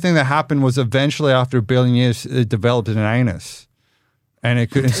the only thing that happened was eventually after 1 billion years, it developed an anus, and it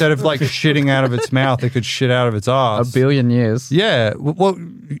could instead of like shitting out of its mouth, it could shit out of its ass. 1 billion years. Yeah. Well,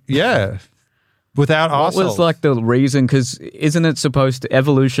 yeah. Without arseholes. What was like the reason? Because isn't it supposed to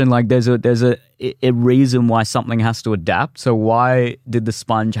evolution? Like there's a reason why something has to adapt. So why did the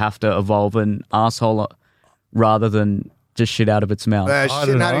sponge have to evolve an asshole rather than just shit out of its mouth? Shit out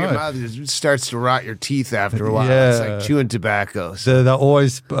of your mouth it starts to rot your teeth after a while. Yeah. It's like chewing tobacco. So. They're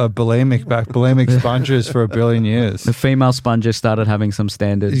always bulimic sponges for 1 billion years. The female sponges started having some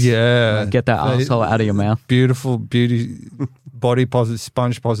standards. Yeah, get that asshole out of your mouth. Beauty,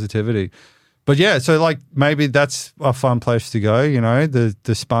 sponge positivity. But yeah, so like maybe that's a fun place to go, you know,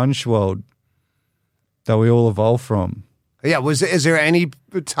 the sponge world that we all evolve from. Yeah, is there any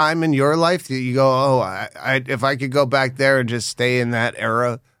time in your life that you go, if I could go back there and just stay in that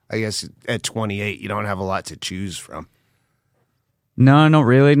era? I guess at 28, you don't have a lot to choose from. No, not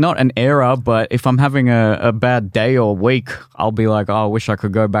really. Not an era, but if I'm having a bad day or week, I'll be like, I wish I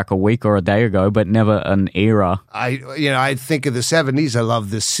could go back a week or a day ago, but never an era. I think of the 70s. I love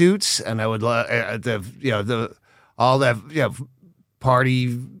the suits, and I would love all that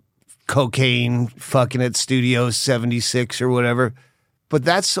party, cocaine, fucking at Studio 76 or whatever. But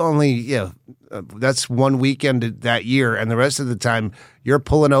that's only that's one weekend that year, and the rest of the time you're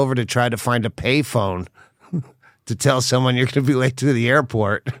pulling over to try to find a payphone to tell someone you're going to be late to the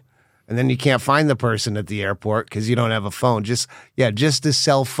airport, and then you can't find the person at the airport because you don't have a phone. Just the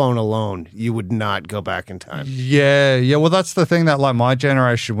cell phone alone, you would not go back in time. Yeah. Well, that's the thing that like my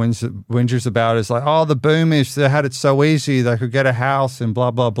generation whinges about is like, the boomers, they had it so easy, they could get a house and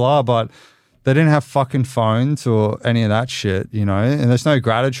blah blah blah, but they didn't have fucking phones or any of that shit, you know. And there's no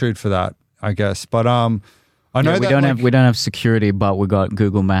gratitude for that, I guess. But I know we don't have security, but we got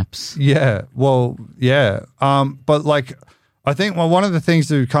Google Maps. Yeah, well, yeah. But like, I think one of the things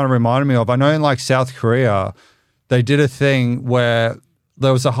that kind of reminded me of, I know in like South Korea, they did a thing where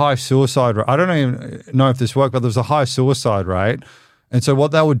there was a high suicide rate. I don't even know if this worked, but there was a high suicide rate. And so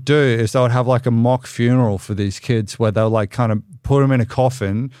what they would do is they would have like a mock funeral for these kids where they'll like kind of put them in a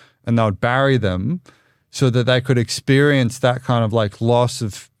coffin and they would bury them so that they could experience that kind of like loss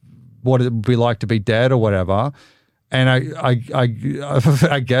of what it would be like to be dead or whatever. And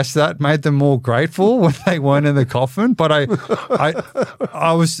I guess that made them more grateful when they weren't in the coffin. But I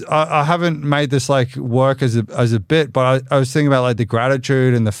haven't made this like work as a bit, but I was thinking about like the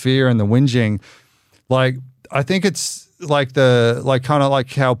gratitude and the fear and the whinging. Like, I think it's like kind of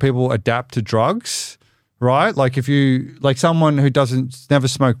like how people adapt to drugs, right? Like if you, like someone who never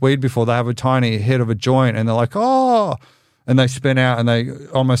smoked weed before, they have a tiny hit of a joint and they're like, and they spin out and they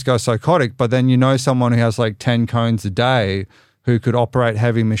almost go psychotic. But then you know someone who has like 10 cones a day who could operate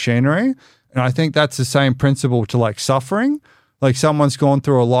heavy machinery. And I think that's the same principle to like suffering. Like someone's gone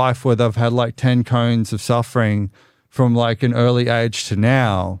through a life where they've had like 10 cones of suffering from like an early age to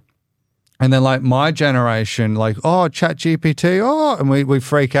now. And then like my generation, like, ChatGPT, and we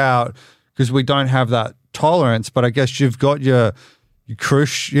freak out because we don't have that tolerance. But I guess you've got you've been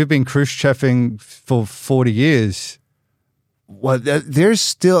Khrushcheving for 40 years. Well, there's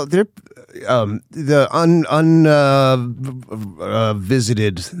still the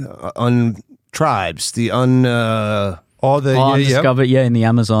visited tribes, the undiscovered, in the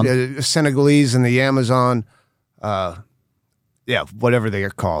Amazon, Senegalese in the Amazon, whatever they are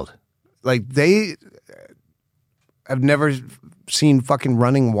called. Like they have never seen fucking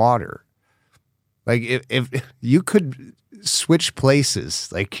running water. Like if you could switch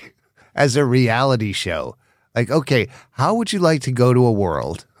places, like as a reality show. Like, okay, how would you like to go to a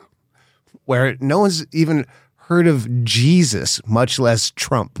world where no one's even heard of Jesus, much less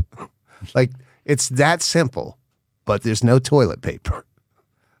Trump. Like, it's that simple, but there's no toilet paper.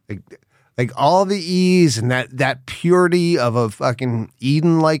 Like all the ease and that purity of a fucking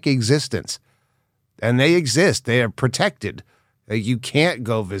Eden-like existence. And they exist. They are protected. You can't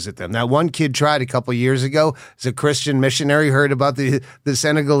go visit them. That one kid tried a couple years ago. As a Christian missionary, heard about the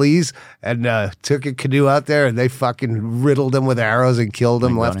Senegalese and took a canoe out there, and they fucking riddled him with arrows and killed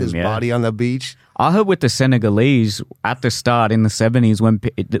him, left his body on the beach. I heard with the Senegalese at the start in the 70s when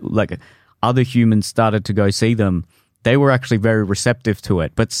like other humans started to go see them, they were actually very receptive to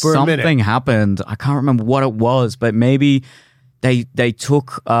it. But something happened. I can't remember what it was, but maybe they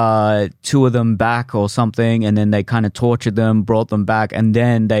took two of them back or something, and then they kind of tortured them, brought them back, and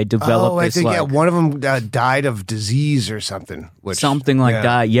then they developed I think one of them died of disease or something. Something like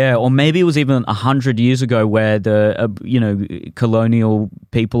that, yeah. Or maybe it was even 100 years ago where the colonial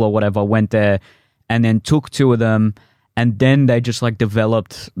people or whatever went there and then took two of them, and then they just like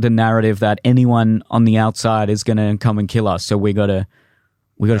developed the narrative that anyone on the outside is going to come and kill us, so we got to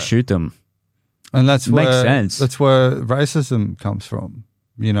shoot them. And that's where, makes sense. That's where racism comes from,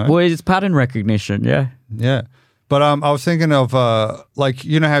 you know? Well, it's pattern recognition, yeah. Yeah. But I was thinking of, like,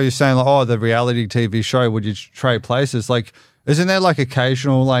 you know how you're saying, like, oh, the reality TV show, would you trade places? Like, isn't there, like,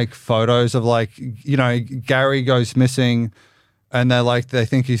 occasional, like, photos of, like, you know, Gary goes missing and they're like, they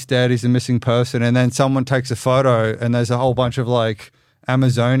think he's dead, he's a missing person. And then someone takes a photo and there's a whole bunch of, like,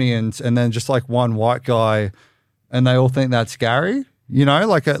 Amazonians and then just, like, one white guy and they all think that's Gary? You know,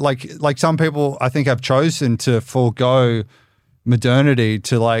 like some people I think have chosen to forego modernity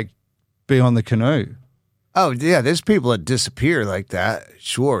to like be on the canoe. Oh yeah, there's people that disappear like that.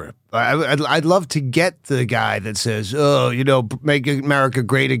 Sure, I'd love to get the guy that says, "Oh, you know, make America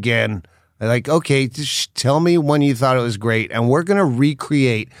great again." Like, okay, just tell me when you thought it was great, and we're gonna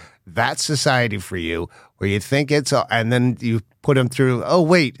recreate that society for you where you think it's, and then you put them through. Oh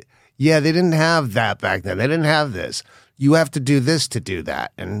wait, yeah, they didn't have that back then. They didn't have this. You have to do this to do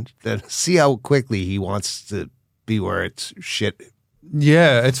that, and then see how quickly he wants to be where it's shit.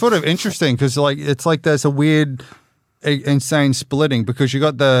 Yeah, it's sort of interesting because like it's like there's a weird, insane splitting because you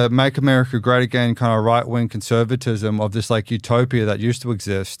got the Make America Great Again kind of right-wing conservatism of this like utopia that used to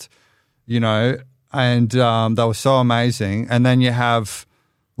exist, you know, and that was so amazing. And then you have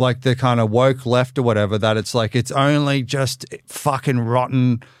like the kind of woke left or whatever that it's like it's only just fucking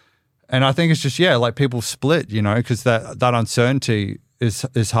rotten. And I think it's just, yeah, like people split, you know, because that uncertainty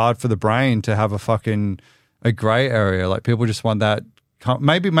is hard for the brain to have a gray area. Like people just want that.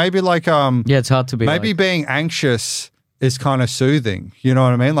 Maybe like it's hard to be. Maybe like, being anxious is kind of soothing. You know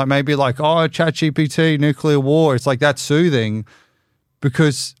what I mean? Like maybe like ChatGPT, nuclear war. It's like that's soothing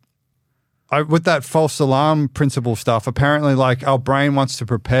because with that false alarm principle stuff. Apparently, like our brain wants to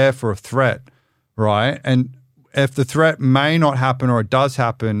prepare for a threat, right? And if the threat may not happen or it does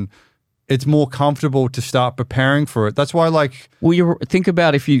happen, it's more comfortable to start preparing for it. That's why, like... Well, you think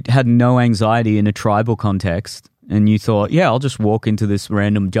about if you had no anxiety in a tribal context and you thought, yeah, I'll just walk into this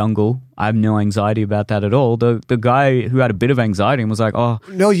random jungle. I have no anxiety about that at all. The guy who had a bit of anxiety and was like,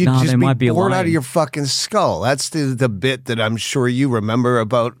 you'd just be bored out of your fucking skull. That's the bit that I'm sure you remember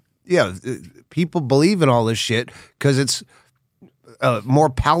about, people believe in all this shit because it's... more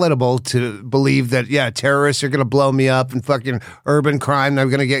palatable to believe that, terrorists are going to blow me up and fucking urban crime, I'm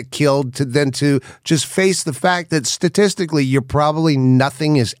going to get killed, than to just face the fact that statistically,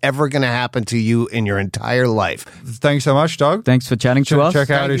 nothing is ever going to happen to you in your entire life. Thanks so much, Doug. Thanks for chatting to us.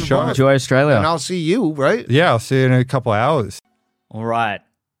 Check out his show. Enjoy Australia. And I'll see you, right? Yeah, I'll see you in a couple of hours. All right.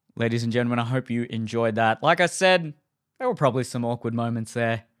 Ladies and gentlemen, I hope you enjoyed that. Like I said, there were probably some awkward moments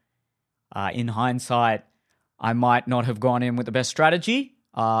there. In hindsight, I might not have gone in with the best strategy.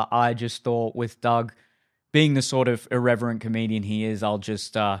 I just thought with Doug being the sort of irreverent comedian he is, I'll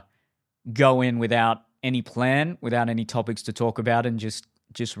just go in without any plan, without any topics to talk about, and just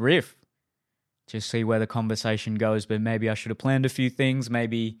riff. Just see where the conversation goes. But maybe I should have planned a few things.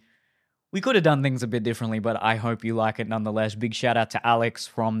 Maybe we could have done things a bit differently, but I hope you like it nonetheless. Big shout out to Alex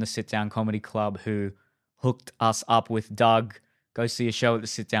from the Sit Down Comedy Club who hooked us up with Doug. Go see a show at the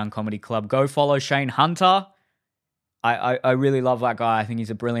Sit Down Comedy Club. Go follow Shane Hunter. I really love that guy. I think he's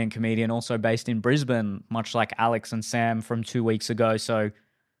a brilliant comedian, also based in Brisbane, much like Alex and Sam from 2 weeks ago. So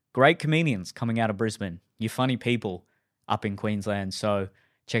great comedians coming out of Brisbane. You're funny people up in Queensland. So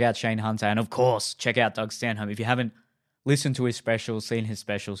check out Shane Hunter. And of course, check out Doug Stanhope. If you haven't listened to his specials, seen his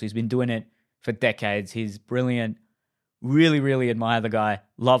specials, he's been doing it for decades. He's brilliant. Really, really admire the guy.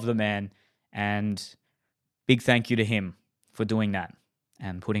 Love the man. And big thank you to him for doing that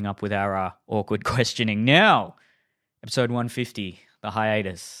and putting up with our awkward questioning. Now, episode 150, the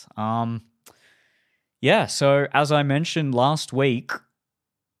hiatus. Yeah, so as I mentioned last week,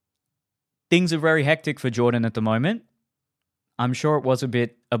 things are very hectic for Jordan at the moment. I'm sure it was a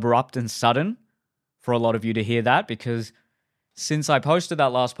bit abrupt and sudden for a lot of you to hear that, because since I posted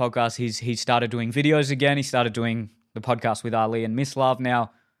that last podcast, he started doing videos again. He started doing the podcast with Ali and Miss Love.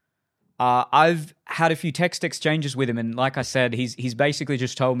 Now, I've had a few text exchanges with him, and like I said, he's basically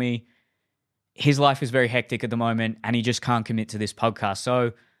just told me his life is very hectic at the moment, and he just can't commit to this podcast.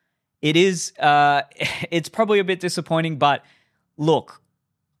 So it is, it's probably a bit disappointing, but look,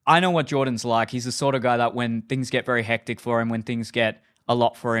 I know what Jordan's like. He's the sort of guy that when things get very hectic for him, when things get a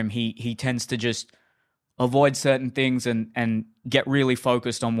lot for him, he tends to just avoid certain things and get really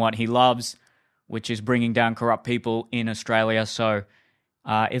focused on what he loves, which is bringing down corrupt people in Australia. So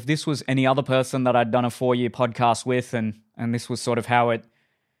if this was any other person that I'd done a 4-year podcast with, and this was sort of how it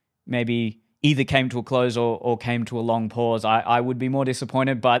maybe either came to a close or came to a long pause, I would be more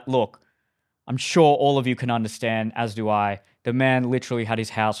disappointed. But look, I'm sure all of you can understand, as do I. The man literally had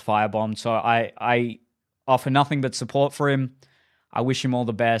his house firebombed. So I offer nothing but support for him. I wish him all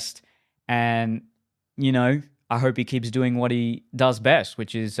the best. And, you know, I hope he keeps doing what he does best,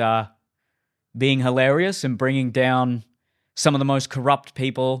 which is being hilarious and bringing down some of the most corrupt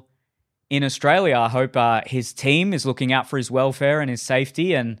people in Australia. I hope his team is looking out for his welfare and his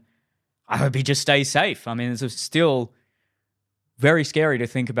safety, and I hope he just stays safe. I mean, it's still very scary to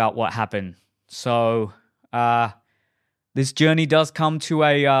think about what happened. So this journey does come to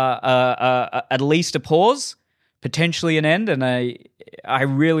at least a pause, potentially an end, and I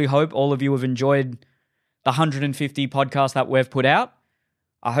really hope all of you have enjoyed the 150 podcasts that we've put out.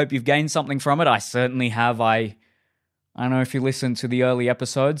 I hope you've gained something from it. I certainly have. I don't know if you listen to the early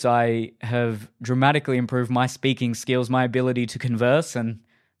episodes, I have dramatically improved my speaking skills, my ability to converse, and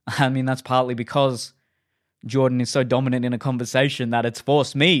I mean, that's partly because Jordan is so dominant in a conversation that it's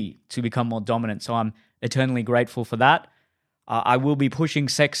forced me to become more dominant. So I'm eternally grateful for that. I will be pushing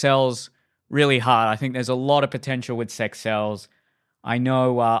sex sells really hard. I think there's a lot of potential with sex sells. I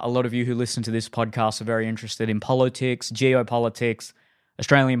know a lot of you who listen to this podcast are very interested in politics, geopolitics,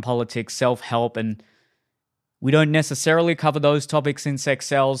 Australian politics, self-help, and we don't necessarily cover those topics in sex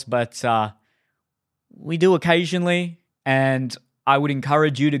sells, but we do occasionally, and I would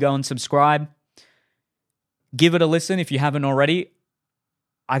encourage you to go and subscribe. Give it a listen if you haven't already.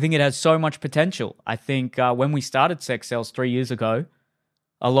 I think it has so much potential. I think when we started Sex Sells 3 years ago,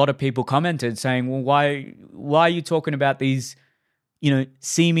 a lot of people commented saying, well, why are you talking about these,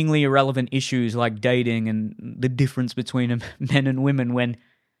 seemingly irrelevant issues like dating and the difference between men and women when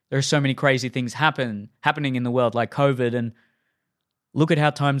there are so many crazy things happening in the world like COVID? And look at how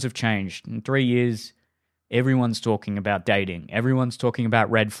times have changed. In 3 years, everyone's talking about dating. Everyone's talking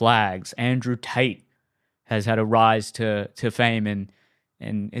about red flags. Andrew Tate has had a rise to fame and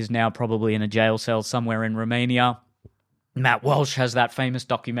is now probably in a jail cell somewhere in Romania. Matt Walsh has that famous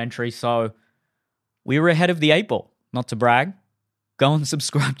documentary. So we were ahead of the 8 ball, not to brag. Go and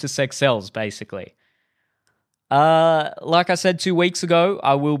subscribe to Sex Sells, basically. Like I said 2 weeks ago,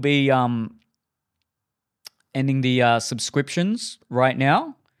 I will be ending the subscriptions right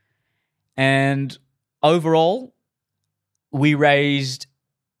now. And overall, we raised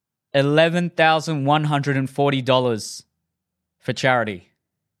 $11,140 for charity.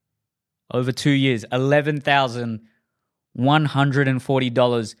 Over 2 years,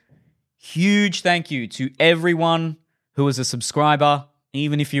 $11,140. Huge thank you to everyone who was a subscriber,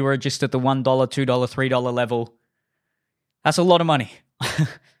 even if you were just at the $1, $2, $3 level. That's a lot of money.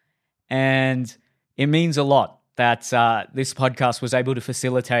 And it means a lot that this podcast was able to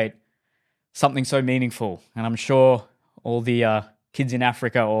facilitate something so meaningful. And I'm sure all the kids in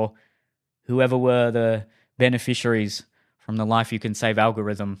Africa or whoever were the beneficiaries from the Life You Can Save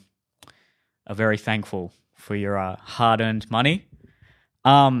algorithm are very thankful for your hard-earned money.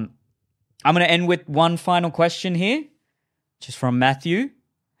 I'm going to end with one final question here, just from Matthew.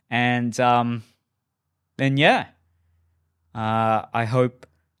 And then, yeah, I hope,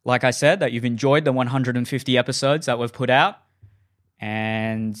 like I said, that you've enjoyed the 150 episodes that we've put out.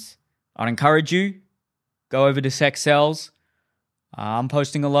 And I'd encourage you, go over to Sex Sells. I'm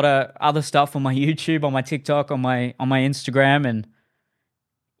posting a lot of other stuff on my YouTube, on my TikTok, on my Instagram, and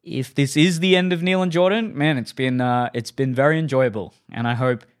if this is the end of Neil and Jordan, man, it's been very enjoyable, and I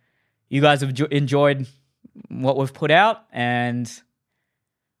hope you guys have enjoyed what we've put out, and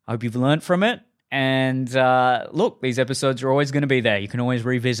I hope you've learned from it. And look, these episodes are always going to be there. You can always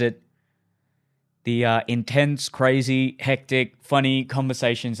revisit the intense, crazy, hectic, funny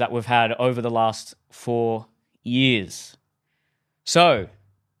conversations that we've had over the last 4 years. So,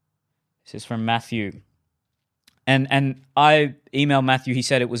 this is from Matthew. And I emailed Matthew. He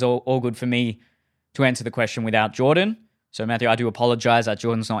said it was all good for me to answer the question without Jordan. So, Matthew, I do apologize that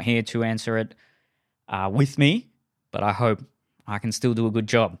Jordan's not here to answer it with me, but I hope I can still do a good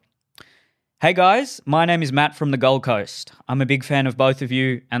job. Hey guys, my name is Matt from the Gold Coast. I'm a big fan of both of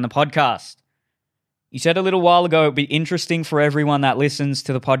you and the podcast. You said a little while ago it'd be interesting for everyone that listens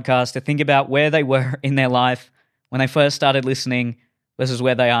to the podcast to think about where they were in their life when they first started listening versus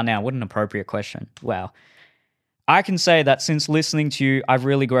where they are now. What an appropriate question. Wow. I can say that since listening to you, I've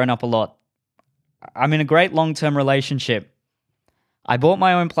really grown up a lot. I'm in a great long-term relationship. I bought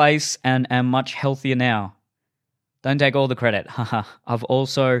my own place and am much healthier now. Don't take all the credit. Haha. I've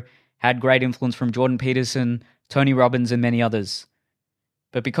also had great influence from Jordan Peterson, Tony Robbins, and many others.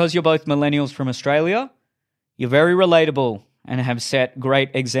 But because you're both millennials from Australia, you're very relatable and have set great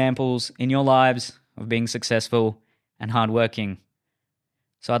examples in your lives of being successful and hardworking.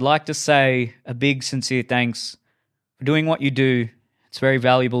 So I'd like to say a big sincere thanks for doing what you do. It's very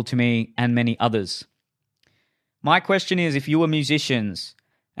valuable to me and many others. My question is, if you were musicians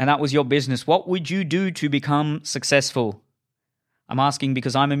and that was your business, what would you do to become successful? I'm asking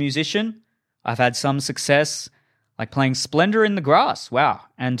because I'm a musician. I've had some success, like playing Splendor in the Grass, wow,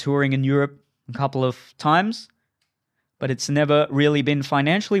 and touring in Europe a couple of times, but it's never really been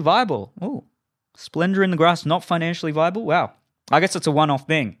financially viable. Oh, Splendor in the Grass, not financially viable? Wow. I guess it's a one-off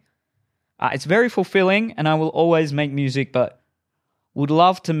thing. It's very fulfilling, and I will always make music, but would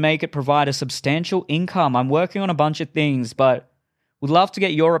love to make it provide a substantial income. I'm working on a bunch of things, but would love to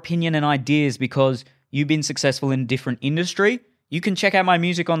get your opinion and ideas because you've been successful in a different industry. You can check out my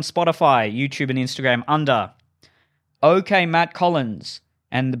music on Spotify, YouTube, and Instagram under OK Matt Collins,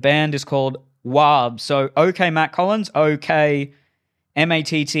 and the band is called WARB. So OK Matt Collins, OK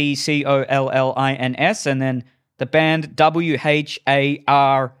MATTCOLLINS, and then the band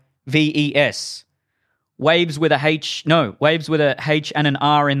WHARVES. Waves with a H, no, waves with a H and an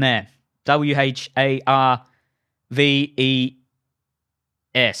R in there. WHARVES.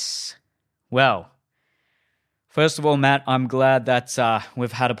 Well, first of all, Matt, I'm glad that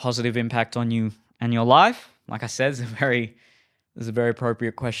we've had a positive impact on you and your life. Like I said, it's a very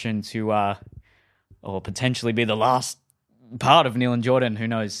appropriate question to, or potentially be the last part of Neil and Jordan. Who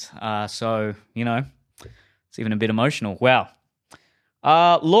knows? So, it's even a bit emotional. Wow.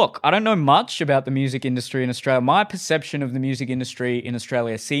 Look, I don't know much about the music industry in Australia. My perception of the music industry in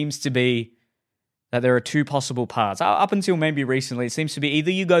Australia seems to be that there are two possible paths. Up until maybe recently, it seems to be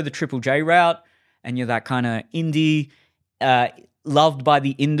either you go the Triple J route and you're that kind of indie, loved by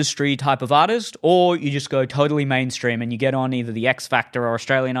the industry type of artist, or you just go totally mainstream and you get on either the X Factor or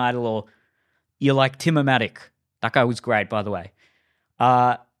Australian Idol, or you're like Tim-O-Matic. That guy was great, by the way.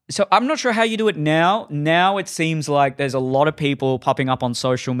 So I'm not sure how you do it now. Now it seems like there's a lot of people popping up on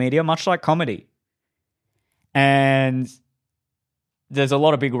social media, much like comedy. And there's a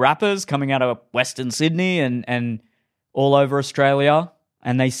lot of big rappers coming out of Western Sydney and all over Australia,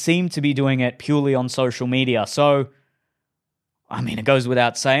 and they seem to be doing it purely on social media. So, I mean, it goes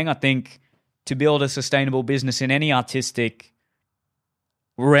without saying, I think to build a sustainable business in any artistic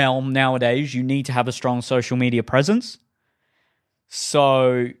realm nowadays, you need to have a strong social media presence.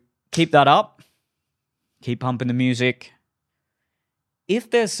 So keep that up. Keep pumping the music.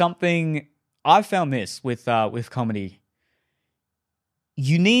 If there's something, I've found this with comedy,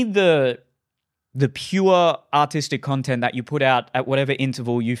 you need the pure artistic content that you put out at whatever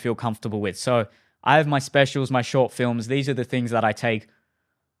interval you feel comfortable with. So I have my specials, my short films. These are the things that I take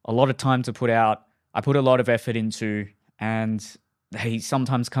a lot of time to put out. I put a lot of effort into, and they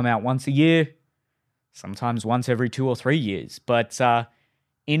sometimes come out once a year, sometimes once every 2 or 3 years. But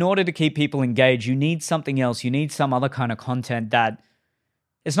in order to keep people engaged, you need something else. You need some other kind of content that,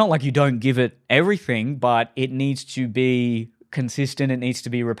 it's not like you don't give it everything, but it needs to be consistent. It needs to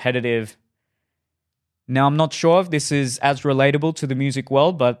be repetitive. Now, I'm not sure if this is as relatable to the music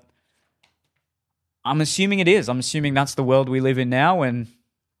world, but I'm assuming it is. I'm assuming that's the world we live in now, and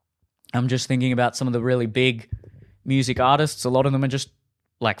I'm just thinking about some of the really big music artists. A lot of them are just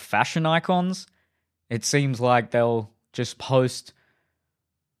like fashion icons. It seems like they'll just post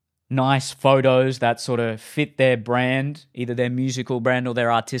nice photos that sort of fit their brand, either their musical brand or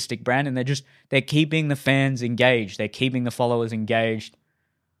their artistic brand, and they're keeping the fans engaged. They're keeping the followers engaged.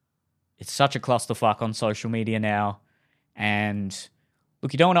 It's such a clusterfuck on social media now, and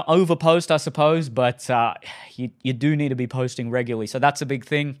look, you don't want to overpost, I suppose, but you do need to be posting regularly. So that's a big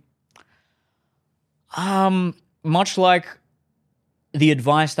thing. Much like the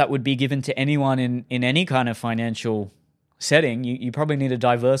advice that would be given to anyone in any kind of financial setting, you probably need to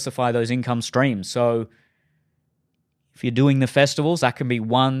diversify those income streams. So if you're doing the festivals, that can be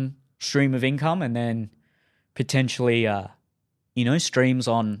one stream of income, and then potentially streams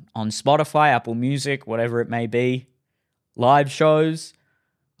on Spotify, Apple Music, whatever it may be, live shows,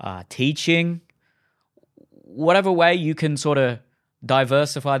 teaching, whatever way you can sort of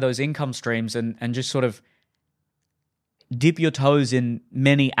diversify those income streams and just sort of dip your toes in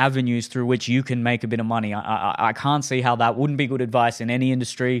many avenues through which you can make a bit of money. I can't see how that wouldn't be good advice in any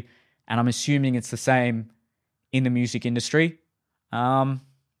industry, and I'm assuming it's the same in the music industry.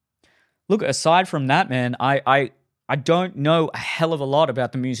 Look, aside from that, man, I don't know a hell of a lot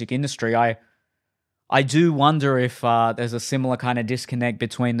about the music industry. I do wonder if there's a similar kind of disconnect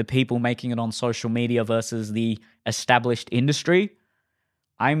between the people making it on social media versus the established industry.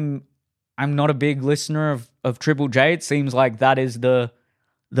 I'm not a big listener of Triple J. It seems like that is the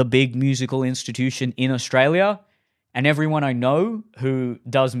big musical institution in Australia. And everyone I know who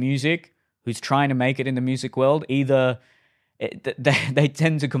does music, who's trying to make it in the music world, either they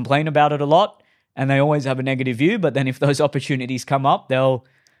tend to complain about it a lot and they always have a negative view. But then if those opportunities come up, they'll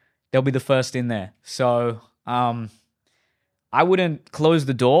be the first in there. So I wouldn't close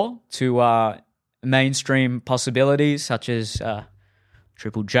the door to mainstream possibilities such as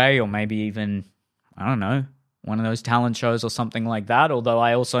Triple J, or maybe even, I don't know, one of those talent shows or something like that. Although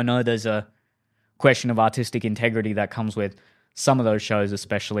I also know there's a question of artistic integrity that comes with some of those shows,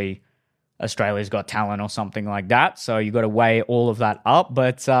 especially Australia's Got Talent or something like that. So you got to weigh all of that up.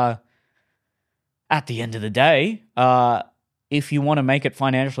 But at the end of the day, if you want to make it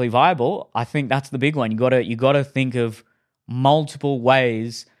financially viable, I think that's the big one. You got to think of multiple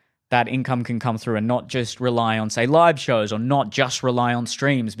ways that income can come through and not just rely on, say, live shows, or not just rely on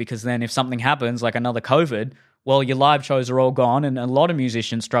streams, because then if something happens, like another COVID, well, your live shows are all gone, and a lot of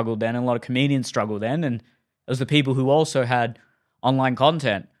musicians struggled then, and a lot of comedians struggled then, and it was the people who also had online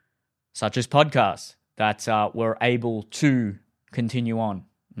content, such as podcasts, that were able to continue on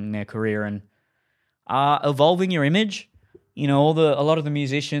in their career. And evolving your image, a lot of the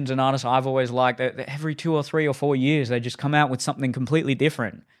musicians and artists I've always liked, that every 2 or 3 or 4 years, they just come out with something completely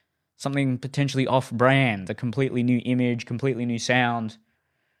different. Something potentially off-brand, a completely new image, completely new sound,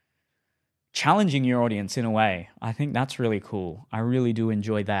 challenging your audience in a way. I think that's really cool. I really do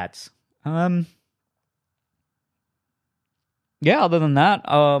enjoy that. Other than that,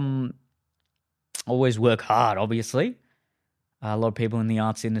 always work hard, obviously. A lot of people in the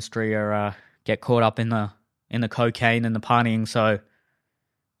arts industry get caught up in the cocaine and the partying, so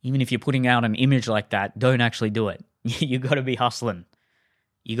even if you're putting out an image like that, don't actually do it. You got to be hustling.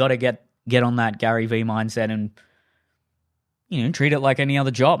 You got to get on that Gary V mindset and, treat it like any other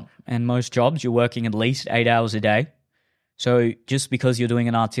job. And most jobs, you're working at least 8 hours a day. So just because you're doing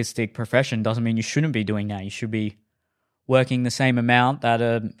an artistic profession doesn't mean you shouldn't be doing that. You should be working the same amount that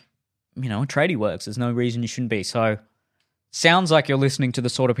a tradie works. There's no reason you shouldn't be. So sounds like you're listening to the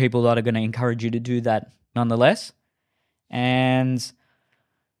sort of people that are going to encourage you to do that nonetheless. And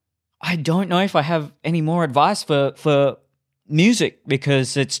I don't know if I have any more advice for music,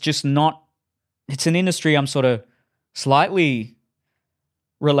 because it's just not, it's an industry I'm sort of slightly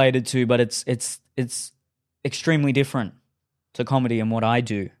related to, but it's extremely different to comedy and what I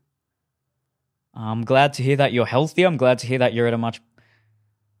do. I'm glad to hear that you're healthy. I'm glad to hear that you're at a much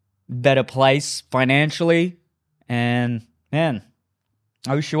better place financially. And man,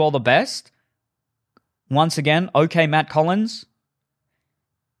 I wish you all the best. Once again, okay, Matt Collins.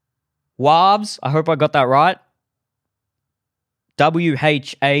 Warbs, I hope I got that right.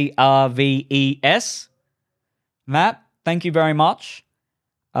 Wharves. Matt, thank you very much.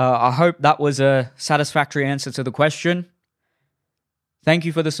 I hope that was a satisfactory answer to the question. Thank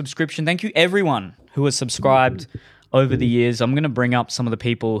you for the subscription. Thank you, everyone who has subscribed over the years. I'm going to bring up some of the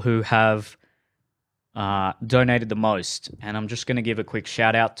people who have donated the most, and I'm just going to give a quick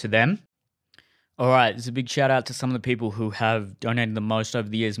shout out to them. All right, there's a big shout out to some of the people who have donated the most over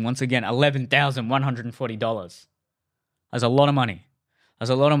the years. Once again, $11,140. That's a lot of money.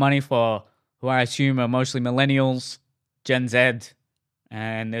 That's a lot of money for who I assume are mostly millennials, Gen Z,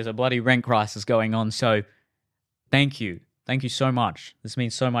 and there's a bloody rent crisis going on. So thank you. Thank you so much. This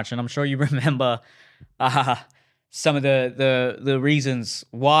means so much. And I'm sure you remember some of the reasons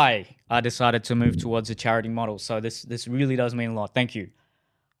why I decided to move towards a charity model. So this really does mean a lot. Thank you.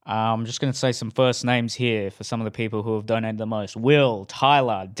 I'm just going to say some first names here for some of the people who have donated the most. Will,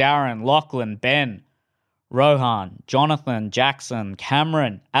 Tyler, Darren, Lachlan, Ben, Rohan, Jonathan, Jackson,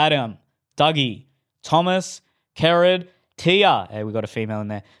 Cameron, Adam, Dougie, Thomas, Kerrod, Tia, hey, we got a female in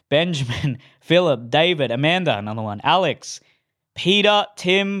there, Benjamin, Philip, David, Amanda, another one, Alex, Peter,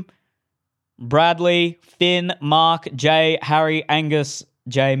 Tim, Bradley, Finn, Mark, Jay, Harry, Angus,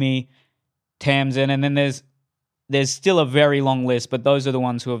 Jamie, Tamsin, and then there's still a very long list, but those are the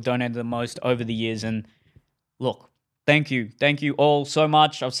ones who have donated the most over the years. And look, Thank you. Thank you all so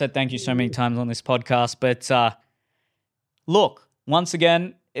much. I've said thank you so many times on this podcast. But look, once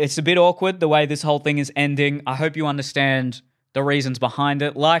again, it's a bit awkward the way this whole thing is ending. I hope you understand the reasons behind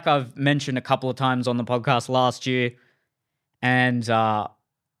it. Like I've mentioned a couple of times on the podcast last year and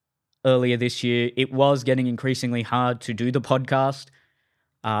earlier this year, it was getting increasingly hard to do the podcast.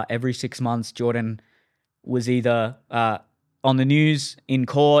 Every 6 months, Jordan was either on the news, in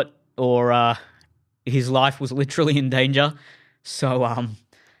court, or his life was literally in danger. So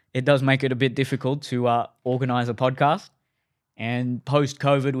it does make it a bit difficult to organize a podcast. And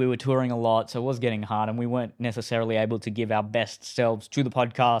post-COVID, we were touring a lot, so it was getting hard, and we weren't necessarily able to give our best selves to the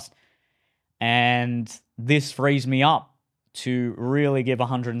podcast. And this frees me up to really give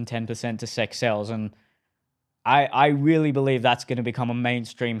 110% to Sex Sells. And I really believe that's going to become a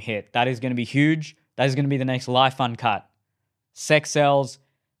mainstream hit. That is going to be huge. That is going to be the next Life Uncut. Sex Sells.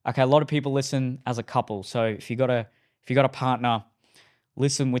 Okay, a lot of people listen as a couple. So if you got a partner,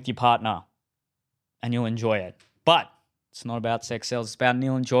 listen with your partner and you'll enjoy it. But it's not about Sex Sells. It's about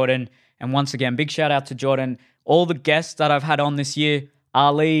Neil and Jordan. And once again, big shout out to Jordan. All the guests that I've had on this year,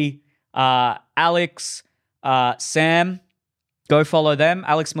 Ali, Alex, Sam, go follow them.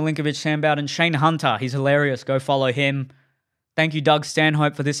 Alex Milinkovic, Sam Bowden, Shane Hunter. He's hilarious. Go follow him. Thank you, Doug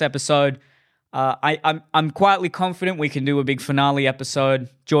Stanhope, for this episode. I'm quietly confident we can do a big finale episode,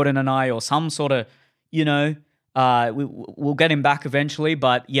 Jordan and I, or some sort of, we'll get him back eventually.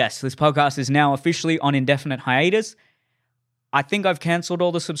 But yes, this podcast is now officially on indefinite hiatus. I think I've cancelled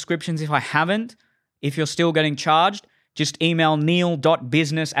all the subscriptions. If I haven't, if you're still getting charged, just email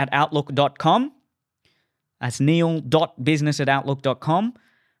neil.business@outlook.com. That's neil.business@outlook.com.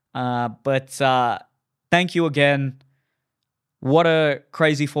 But thank you again. What a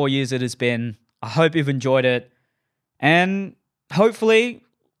crazy 4 years it has been. I hope you've enjoyed it. And hopefully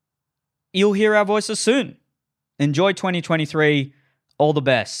you'll hear our voices soon. Enjoy 2023. All the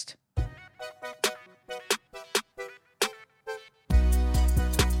best.